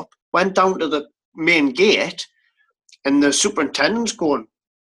gear up, went down to the main gate, and the superintendent's going,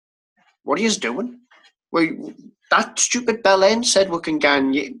 what are you doing? That stupid bellend said we're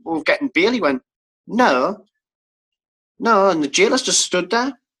getting bail. He went, no. And the jailer's just stood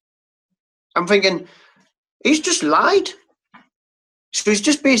there. I'm thinking, he's just lied. So he's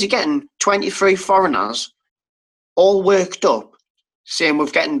just basically getting 23 foreigners all worked up saying we're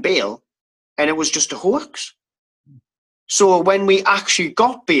getting bail, and it was just a hoax. So when we actually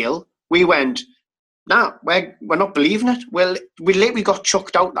got bail, we went, nah, we're not believing it. Well, we literally got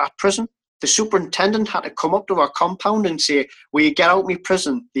chucked out of that prison. The superintendent had to come up to our compound and say, will you get out of my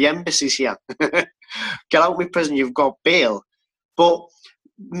prison? The embassy's here. Get out of my prison, you've got bail. But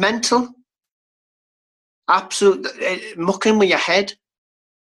mental, absolute mucking with your head,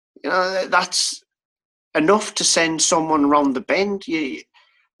 that's enough to send someone around the bend.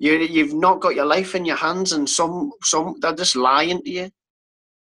 You've not got your life in your hands, and some they're just lying to you.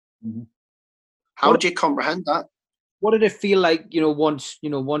 Mm-hmm. How do you comprehend that? What did it feel like, once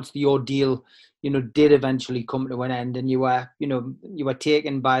the ordeal, did eventually come to an end, and you were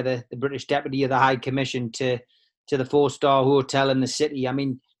taken by the British Deputy of the High Commission to the 4-star hotel in the city? I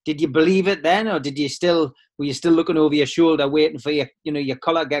mean, did you believe it then, or were you still looking over your shoulder, waiting for your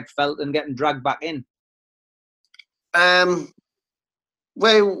collar get felt and getting dragged back in? Well,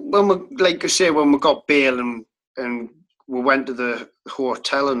 when we got bail and we went to the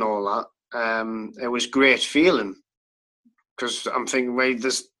hotel and all that, it was great feeling, because I'm thinking,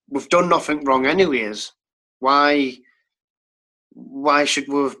 we've done nothing wrong anyways. Why should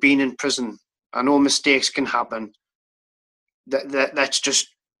we have been in prison? I know mistakes can happen. That's just,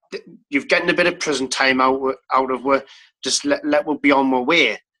 you've getting a bit of prison time out of work. Just let we be on my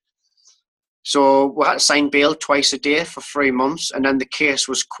way. So we had to sign bail twice a day for 3 months, and then the case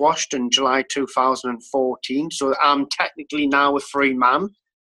was quashed in July 2014. So I'm technically now a free man.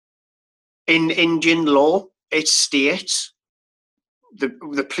 In Indian law, it states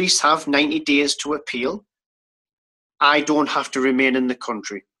the police have 90 days to appeal. I don't have to remain in the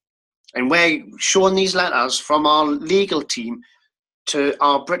country. And we're showing these letters from our legal team to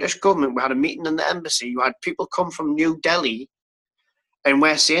our British government. We had a meeting in the embassy. You had people come from New Delhi, and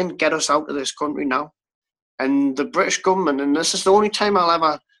we're saying, get us out of this country now. And the British government, and this is the only time I'll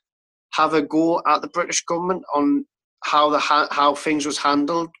ever have a go at the British government on how things was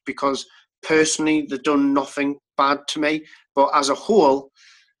handled, because personally they've done nothing bad to me. But as a whole,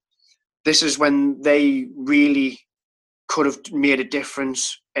 this is when they really could have made a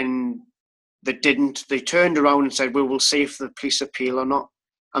difference, and they didn't. They turned around and said, we will see if the police appeal or not.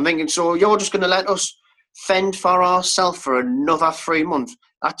 I'm thinking, so you're just going to let us fend for ourselves for another 3 months?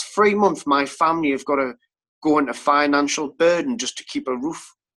 That's 3 months my family have got to go into financial burden just to keep a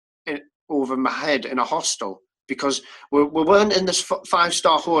roof over my head in a hostel, because we weren't in this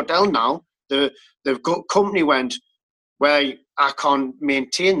 5-star hotel now. The company went, well, I can't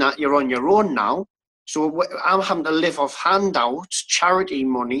maintain that, you're on your own now. So I'm having to live off handouts, charity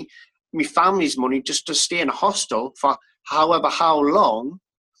money, my family's money, just to stay in a hostel for how long.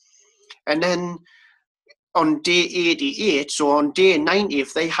 And then on day 88, so on day 90,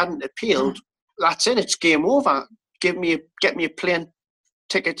 if they hadn't appealed, that's it. It's game over. Get me a plane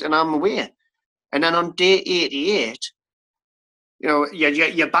ticket and I'm away. And then on day 88, you know,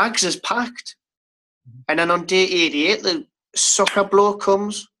 your bags is packed. And then on day 88, the sucker bloke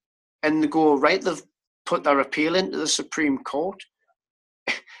comes and they go, right, they've put their appeal into the Supreme Court.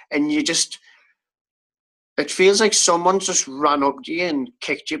 And you just, it feels like someone just ran up to you and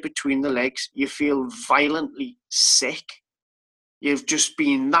kicked you between the legs. You feel violently sick. You've just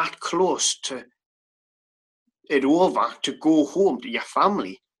been that close to it over, to go home to your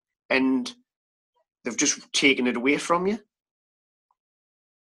family. And they've just taken it away from you.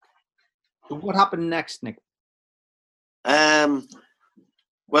 What happened next, Nick?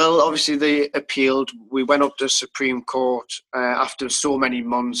 Well, obviously they appealed. We went up to the Supreme Court after so many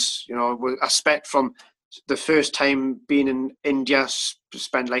months. You know, I spent from the first time being in India,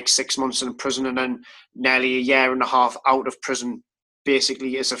 spent like 6 months in prison, and then nearly a year and a half out of prison,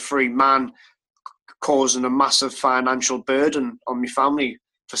 basically as a free man, causing a massive financial burden on my family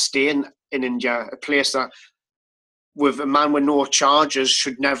for staying in India, a place that with a man with no charges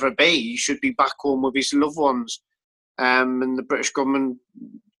should never be. He should be back home with his loved ones. And the British government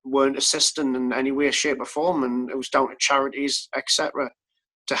weren't assisting in any way, shape or form, and it was down to charities, etc.,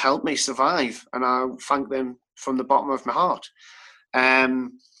 to help me survive, and I thank them from the bottom of my heart.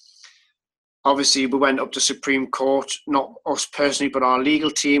 Obviously, we went up to Supreme Court, not us personally, but our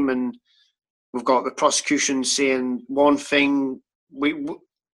legal team, and we've got the prosecution saying one thing. We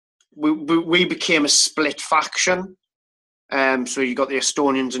became a split faction. So you got the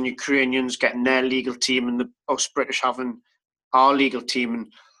Estonians and Ukrainians getting their legal team, and us British having our legal team. And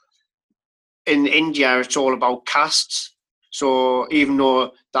in India, it's all about castes. So even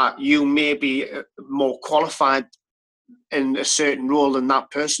though that you may be more qualified in a certain role than that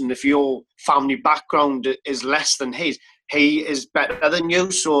person, if your family background is less than his, he is better than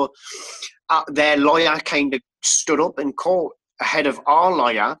you. So their lawyer kind of stood up in court ahead of our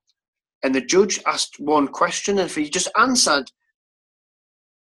lawyer, and the judge asked one question, and if he just answered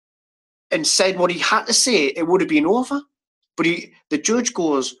and said what he had to say, it would have been over. But the judge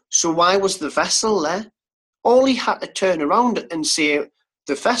goes, so why was the vessel there? All he had to turn around and say,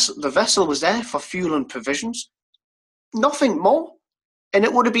 the vessel was there for fuel and provisions. Nothing more. And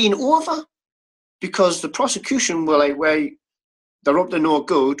it would have been over, because the prosecution were like, well, they're up to no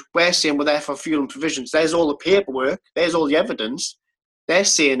good. We're saying we're there for fuel and provisions. There's all the paperwork. There's all the evidence. They're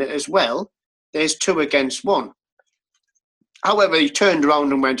saying it as well. There's 2 against 1. However, he turned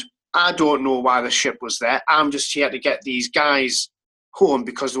around and went, I don't know why the ship was there. I'm just here to get these guys home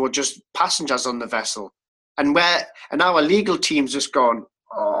because they were just passengers on the vessel. And our legal team's just gone,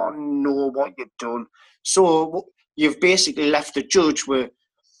 oh no, what you've done. So you've basically left the judge with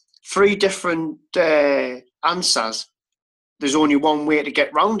 3 different answers. There's only one way to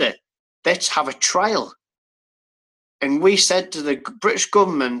get round it. Let's have a trial. And we said to the British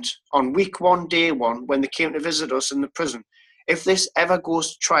government on week 1, day 1, when they came to visit us in the prison, if this ever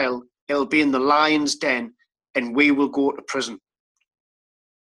goes to trial, it'll be in the lion's den and we will go to prison.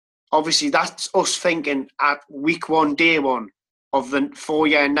 Obviously, that's us thinking at week 1, day 1 of the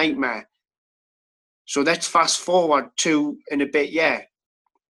 4-year nightmare. So let's fast forward to in a bit, yeah.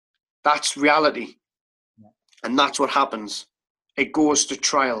 That's reality. Yeah. And that's what happens. It goes to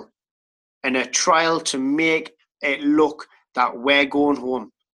trial. And a trial to make it look that we're going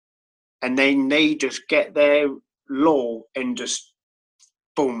home. And then they just get their law and just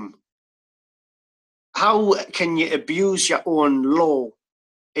boom. How can you abuse your own law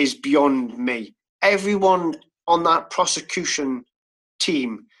is beyond me. Everyone on that prosecution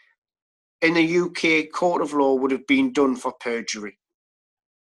team in the UK court of law would have been done for perjury.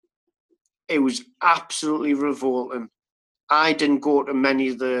 It was absolutely revolting. I didn't go to many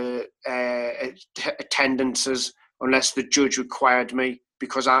of the attendances unless the judge required me,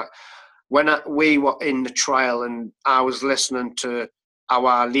 because we were in the trial and I was listening to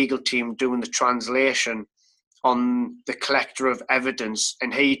our legal team doing the translation on the collector of evidence,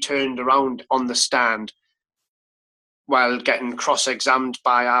 and he turned around on the stand while getting cross-examined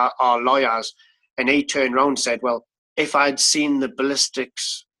by our lawyers, and he turned around and said, well, if I'd seen the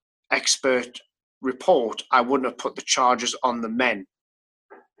ballistics expert report, I wouldn't have put the charges on the men.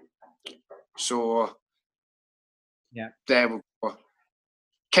 So yeah, there we go.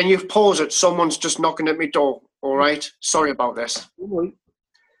 Can you pause it? Someone's just knocking at my door. All right, sorry about this.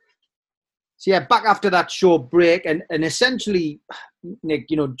 So yeah, back after that short break, and essentially, Nick,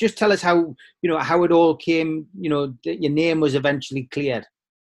 just tell us how how it all came. Your name was eventually cleared.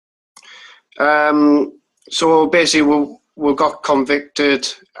 So basically, we got convicted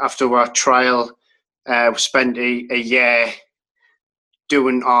after our trial. We spent a year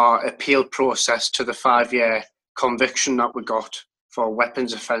doing our appeal process to the 5-year conviction that we got for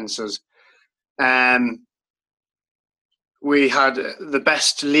weapons offences. We had the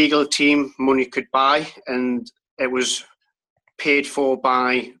best legal team money could buy, and it was paid for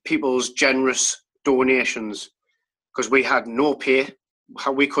by people's generous donations, because we had no pay.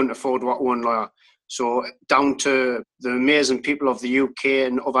 We couldn't afford our own lawyer. So down to the amazing people of the UK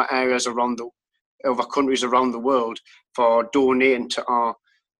and other areas other countries around the world for donating to our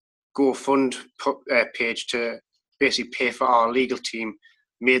GoFund page to basically pay for our legal team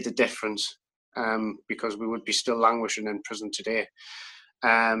made the difference, because we would be still languishing in prison today.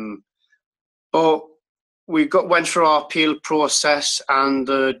 But we went through our appeal process, and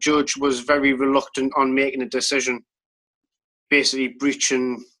the judge was very reluctant on making a decision, basically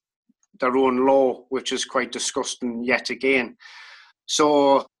breaching their own law, which is quite disgusting yet again.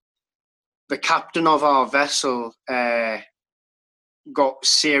 So the captain of our vessel got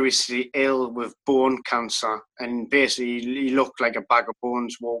seriously ill with bone cancer, and basically he looked like a bag of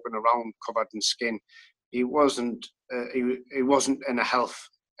bones walking around covered in skin. He wasn't in a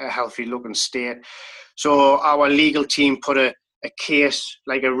healthy looking state. So our legal team put a case,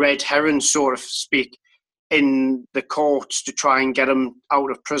 like a red herring, so to speak, in the courts to try and get him out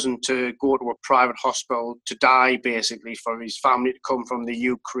of prison to go to a private hospital to die, basically, for his family to come from the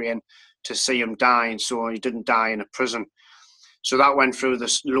Ukraine to see him dying, so he didn't die in a prison. So that went through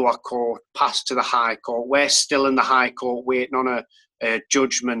the lower court, passed to the High Court. We're still in the High Court waiting on a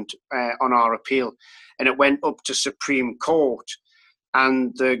judgment on our appeal. And it went up to Supreme Court.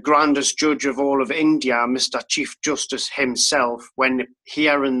 And the grandest judge of all of India, Mr. Chief Justice himself, when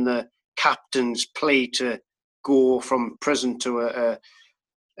hearing the captain's plea to go from prison to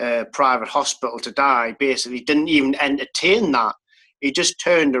a private hospital to die, basically didn't even entertain that. He just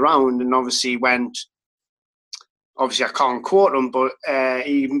turned around and obviously I can't quote him, but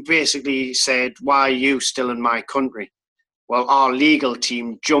he basically said, "Why are you still in my country?" Well, our legal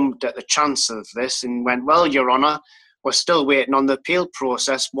team jumped at the chance of this and went, "Well, Your Honour, we're still waiting on the appeal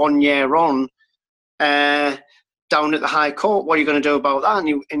process 1 year on down at the High Court. What are you going to do about that?"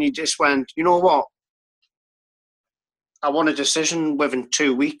 And he just went, "You know what? I want a decision within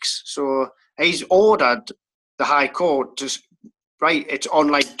 2 weeks." So he's ordered the High Court to, right, it's on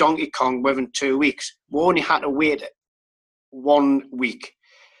like Donkey Kong within 2 weeks. We only had to wait 1 week.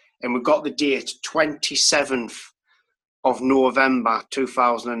 And we got the date 27th of November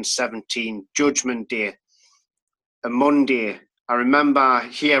 2017, Judgment Day, a Monday. I remember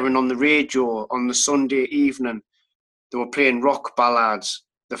hearing on the radio on the Sunday evening, they were playing rock ballads.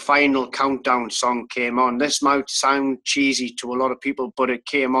 The final countdown song came on. This might sound cheesy to a lot of people, but it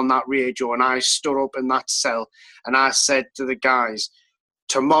came on that radio, and I stood up in that cell and I said to the guys,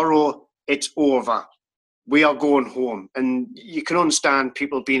 "Tomorrow it's over. We are going home." And you can understand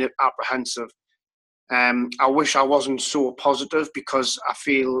people being apprehensive. I wish I wasn't so positive, because I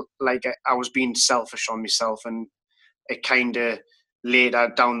feel like I was being selfish on myself, and it kind of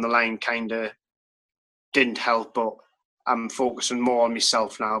later down the line kind of didn't help, but I'm focusing more on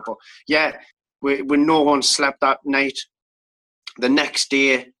myself now. But yeah, when no one slept that night, the next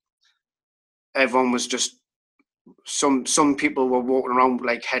day, everyone was just, some people were walking around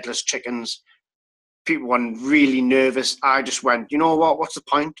like headless chickens. People were really nervous. I just went, "You know what? What's the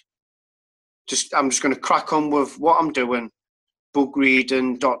point? I'm just going to crack on with what I'm doing, book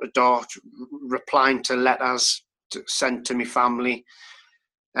reading, dot to dot, replying to letters sent to my family."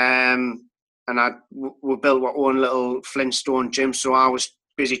 And we built our own little Flintstone gym, so I was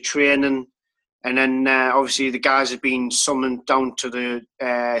busy training. And then obviously the guys had been summoned down to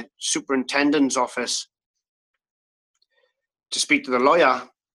the superintendent's office to speak to the lawyer.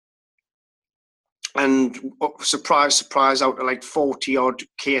 And surprise, surprise, out of like 40 odd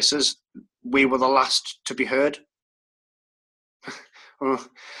cases, we were the last to be heard.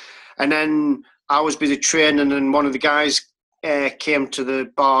 And then I was busy training, and one of the guys came to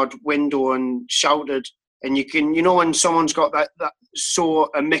the barred window and shouted. And you know, when someone's got that so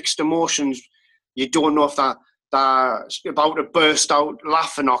mixed emotions, you don't know if they're about to burst out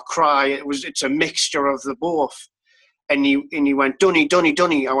laughing or cry. It's a mixture of the both. And he went, "Dunny, Dunny,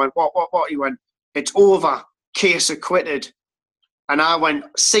 Dunny." I went, What? He went, "It's over, case acquitted." And I went,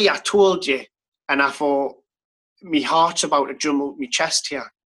 "See, I told you." And I thought, my heart's about to jump up my chest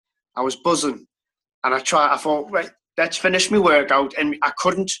here. I was buzzing. And I thought, right, let's finish my workout. And I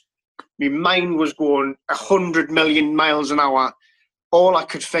couldn't. My mind was going 100 million miles an hour. All I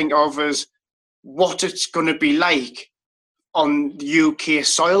could think of is what it's going to be like on the UK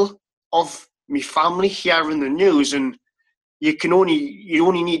soil of my family hearing the news. And you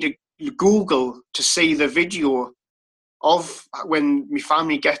only need to Google to see the video of when my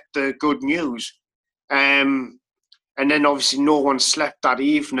family get the good news. And then obviously no one slept that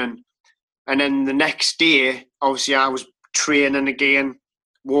evening. And then the next day, obviously I was training again,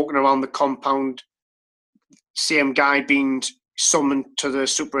 walking around the compound, same guy being summoned to the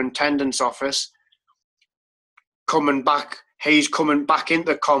superintendent's office, he's coming back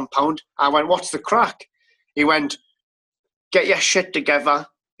into the compound. I went, what's the crack? He went, get your shit together.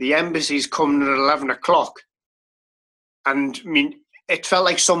 The embassy's coming at 11 o'clock. And I mean, it felt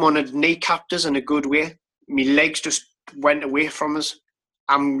like someone had kneecapped us in a good way. My legs just went away from us.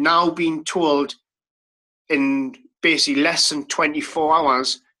 I'm now being told in basically less than 24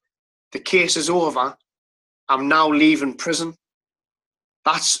 hours, the case is over. I'm now leaving prison.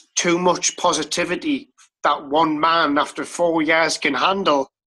 That's too much positivity that one man after 4 years can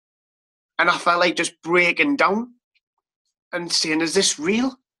handle. And I felt like just breaking down and saying, is this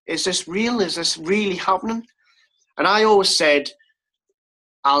real? Is this real? Is this really happening? And I always said,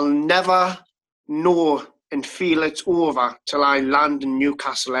 I'll never know and feel it's over till I land in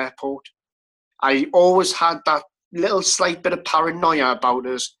Newcastle Airport. I always had that little slight bit of paranoia about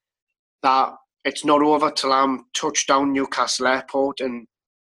us, that it's not over till I'm touched down Newcastle Airport. And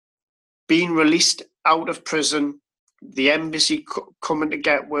being released out of prison, the embassy coming to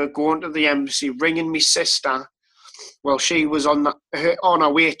get work, going to the embassy, ringing me sister. Well, she was on her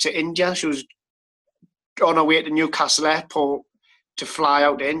way to India. She was on her way to Newcastle Airport to fly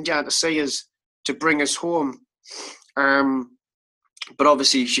out to India to see us, to bring us home. But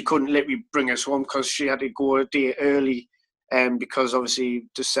obviously she couldn't let me bring us home because she had to go a day early, because obviously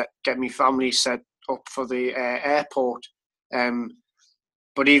to get me family set up for the airport.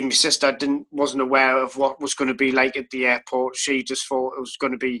 But even my sister wasn't aware of what was going to be like at the airport. She just thought it was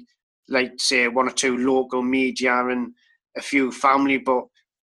going to be like, say, one or two local media and a few family. But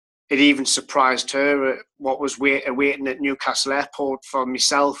it even surprised her what was waiting at Newcastle Airport for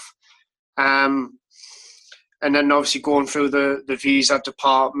myself. And then obviously going through the visa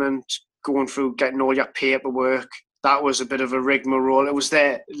department, going through getting all your paperwork. That was a bit of a rigmarole. It was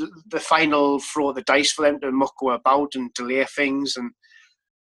the final throw of the dice for them to muck about and delay things.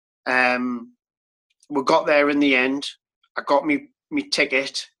 And we got there in the end. I got me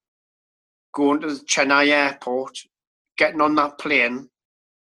ticket, going to the Chennai airport, getting on that plane,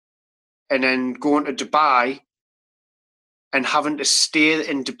 and then going to Dubai and having to stay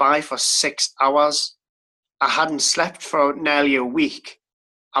in Dubai for 6 hours. I hadn't slept for nearly a week.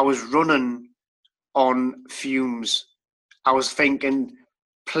 I was running on fumes. I was thinking,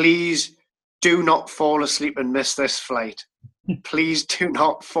 please do not fall asleep and miss this flight. Please do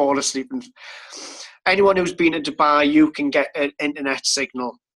not fall asleep. Anyone who's been to Dubai, you can get an internet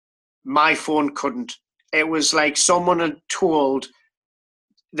signal. My phone couldn't. It was like someone had told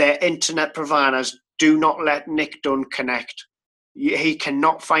their internet providers, do not let Nick Dunn connect. He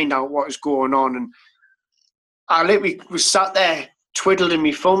cannot find out what is going on. And I literally was sat there twiddling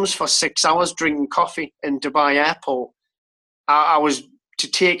my thumbs for 6 hours drinking coffee in Dubai airport. I was to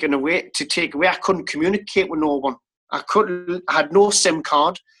take away. I couldn't communicate with no one. I had no SIM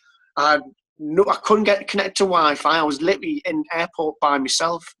card. I couldn't get connected to Wi-Fi. I was literally in airport by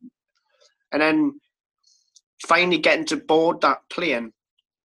myself. And then finally getting to board that plane.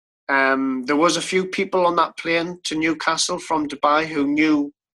 There was a few people on that plane to Newcastle from Dubai who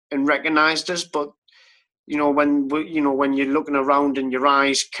knew and recognised us, but when you're looking around and your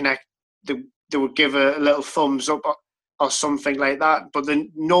eyes connect, they would give a little thumbs up or something like that. But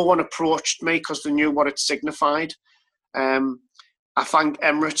then no one approached me because they knew what it signified. I thank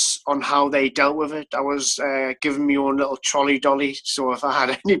Emirates on how they dealt with it. I was given my own little trolley dolly, so if I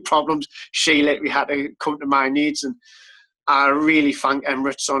had any problems, she literally had to come to my needs. And I really thank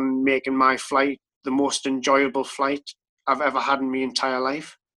Emirates on making my flight the most enjoyable flight I've ever had in my entire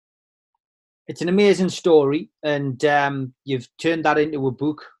life. It's an amazing story, and you've turned that into a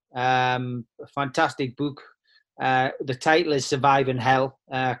book, a fantastic book. The title is Surviving Hell.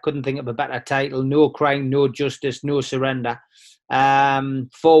 Couldn't think of a better title. No crime, no justice, no surrender.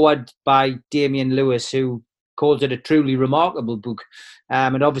 Forward by Damian Lewis, who calls it a truly remarkable book.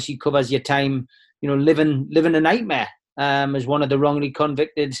 It obviously covers your time, living a nightmare as one of the wrongly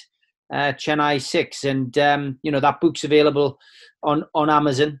convicted Chennai Six. And, that book's available on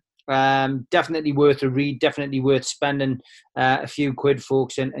Amazon. Definitely worth a read, definitely worth spending a few quid,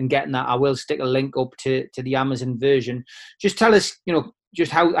 folks, and getting that. I will stick a link up to the Amazon version. Just tell us,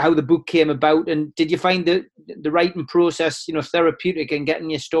 just how the book came about, and did you find the writing process, therapeutic in getting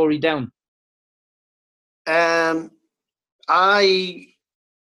your story down? I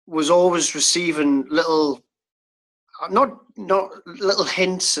was always receiving little, not little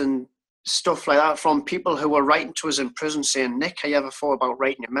hints and stuff like that from people who were writing to us in prison saying, Nick, have you ever thought about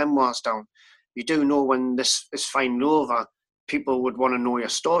writing your memoirs down? You do know when this is finally over, people would want to know your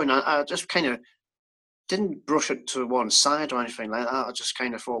story. And I just kind of didn't brush it to one side or anything like that. I just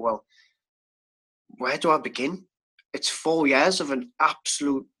kind of thought, well, where do I begin? It's 4 years of an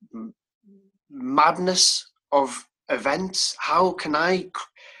absolute madness of events. How can I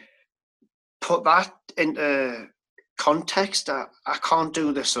put that into context? I can't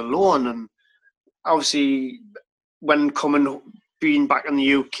do this alone. And obviously, when being back in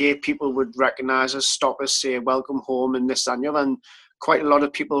the UK, people would recognise us, stop us, say welcome home and this and the other. And quite a lot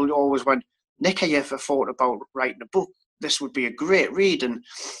of people always went, Nick, have you ever thought about writing a book? This would be a great read. And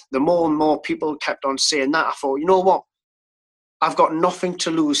the more and more people kept on saying that, I thought, you know what? I've got nothing to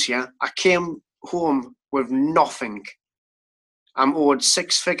lose here. I came home with nothing. I'm owed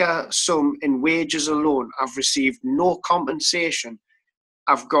 6-figure sum in wages alone. I've received no compensation.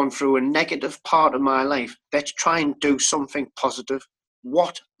 I've gone through a negative part of my life. Let's try and do something positive.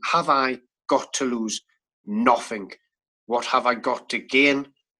 What have I got to lose? Nothing. What have I got to gain?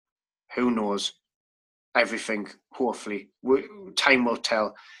 Who knows? Everything, hopefully. Time will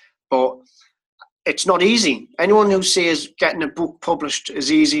tell. But it's not easy. Anyone who says getting a book published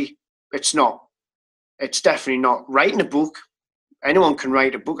is easy, it's not. It's definitely not. Writing a book, anyone can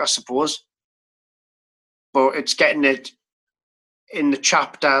write a book, I suppose. But it's getting it in the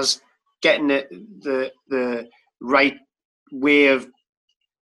chapters, getting it the right way of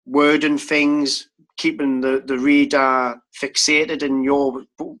wording things, keeping the reader fixated in your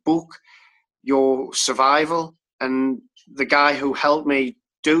book, your survival. And the guy who helped me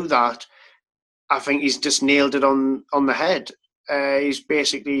do that, I think he's just nailed it on the head. He's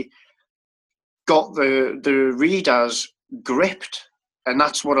basically got the readers gripped. And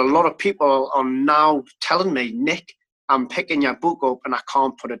that's what a lot of people are now telling me, Nick, I'm picking your book up and I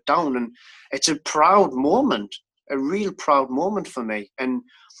can't put it down. And it's a proud moment, a real proud moment for me. And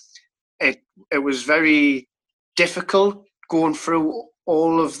it was very difficult going through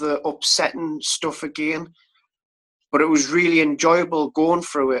all of the upsetting stuff again. But it was really enjoyable going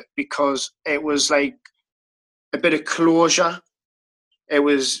through it because it was like a bit of closure. It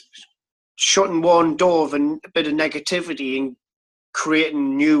was shutting one door of a bit of negativity and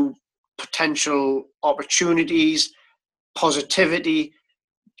creating new potential opportunities, positivity.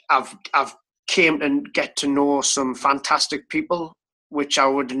 I've came to get to know some fantastic people, which I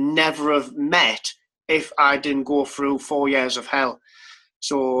would never have met if I didn't go through 4 years of hell.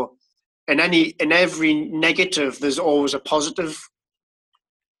 So in every negative, there's always a positive.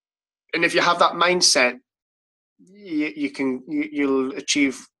 And if you have that mindset, you'll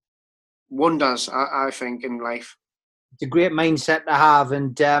achieve wonders, I think, in life. It's a great mindset to have,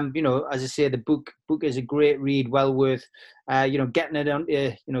 and as I say, the book is a great read, well worth getting it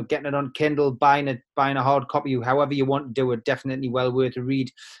on Kindle, buying a hard copy, however you want to do it. Definitely well worth a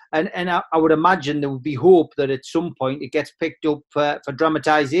read. And I would imagine there would be hope that at some point it gets picked up for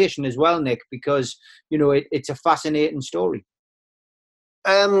dramatization as well, Nick, because it's a fascinating story.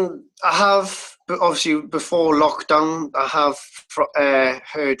 I have, obviously, before lockdown, I have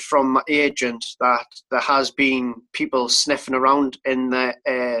heard from my agent that there has been people sniffing around in that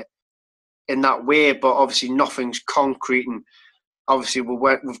way, but obviously nothing's concrete. And obviously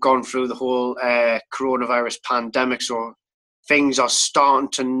we've gone through the whole coronavirus pandemic, so things are starting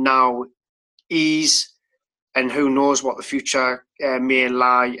to now ease, and who knows what the future may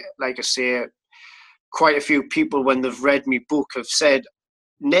lie. Like I say, quite a few people, when they've read my book, have said,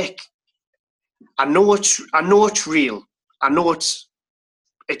 Nick, I know it's real. I know it's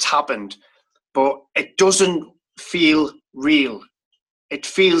happened, but it doesn't feel real. It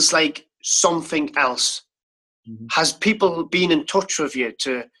feels like something else. Mm-hmm. Has people been in touch with you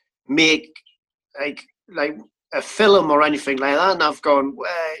to make like a film or anything like that? And I've gone,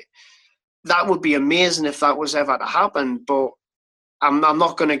 well, that would be amazing if that was ever to happen, but I'm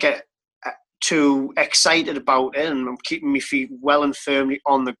not going to get too excited about it, and I'm keeping my feet well and firmly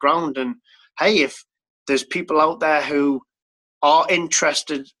on the ground. And hey, if there's people out there who are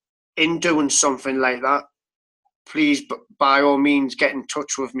interested in doing something like that, please, by all means, get in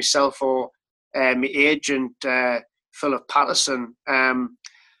touch with myself or my agent, Philip Patterson,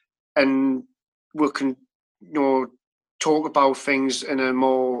 and we can talk about things in a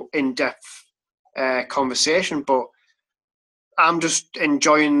more in-depth conversation. But I'm just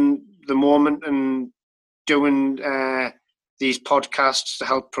enjoying the moment and doing these podcasts to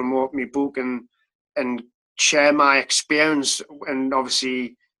help promote my book and share my experience. And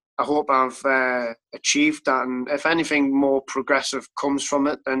obviously, I hope I've achieved that. And if anything more progressive comes from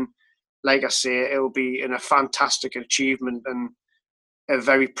it, then, like I say, it'll be a fantastic achievement. And a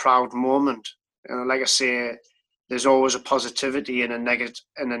very proud moment. Like I say, there's always a positivity and a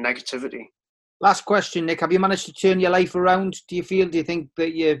negativity. Last question, Nick. Have you managed to turn your life around? Do you think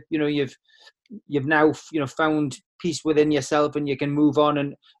that you've now found peace within yourself and you can move on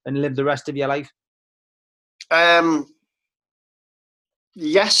and live the rest of your life?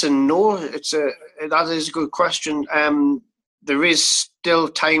 Yes and no. That is a good question. There is still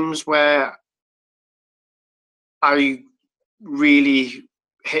times where I really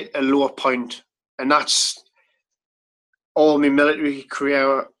hit a low point, and that's all my military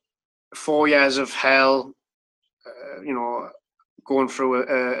career, 4 years of hell, going through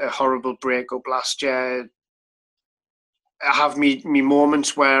a horrible breakup last year. I have me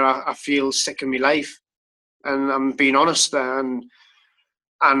moments where I feel sick of my life, and I'm being honest there, and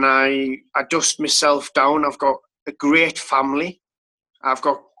I dust myself down. I've got a great family. I've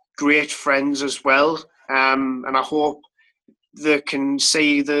got great friends as well, and I hope they can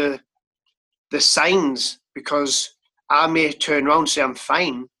see the signs, because I may turn around and say I'm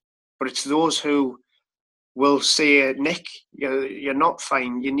fine, but it's those who will say, Nick, you're not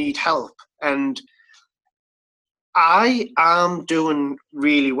fine, you need help. And I am doing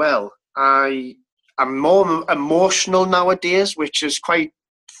really well. I'm more emotional nowadays, which is quite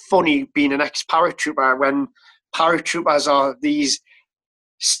funny being an ex-paratrooper, when paratroopers are these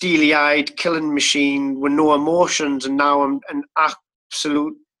steely-eyed killing machine with no emotions, and now I'm an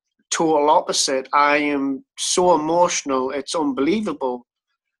absolute total opposite. I am so emotional, it's unbelievable.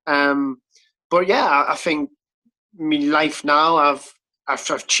 But yeah, I think my life now, I've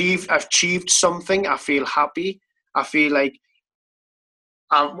achieved something. I feel happy. I feel like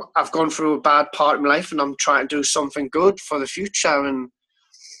I've gone through a bad part of my life, and I'm trying to do something good for the future. And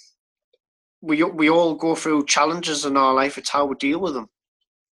we all go through challenges in our life. It's how we deal with them.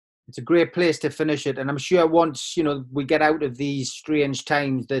 It's a great place to finish it. And I'm sure once, we get out of these strange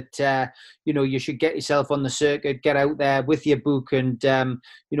times that, you should get yourself on the circuit, get out there with your book. And,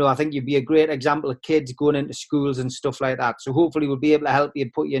 I think you'd be a great example of kids going into schools and stuff like that. So hopefully we'll be able to help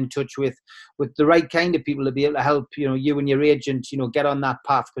you, put you in touch with the right kind of people to be able to help, you and your agent, get on that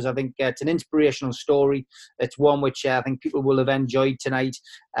path. Because I think it's an inspirational story. It's one which I think people will have enjoyed tonight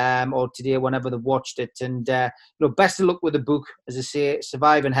or today, whenever they've watched it. And, best of luck with the book. As I say,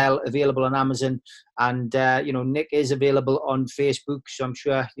 Surviving Hell, available on Amazon, and Nick is available on Facebook, so I'm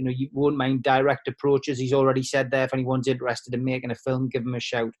sure you won't mind direct approaches. He's already said there, if anyone's interested in making a film, give him a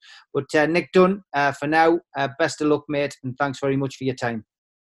shout. But Nick Dunn, for now, best of luck, mate, and thanks very much for your time.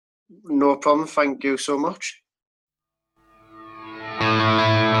 No problem. Thank you so much.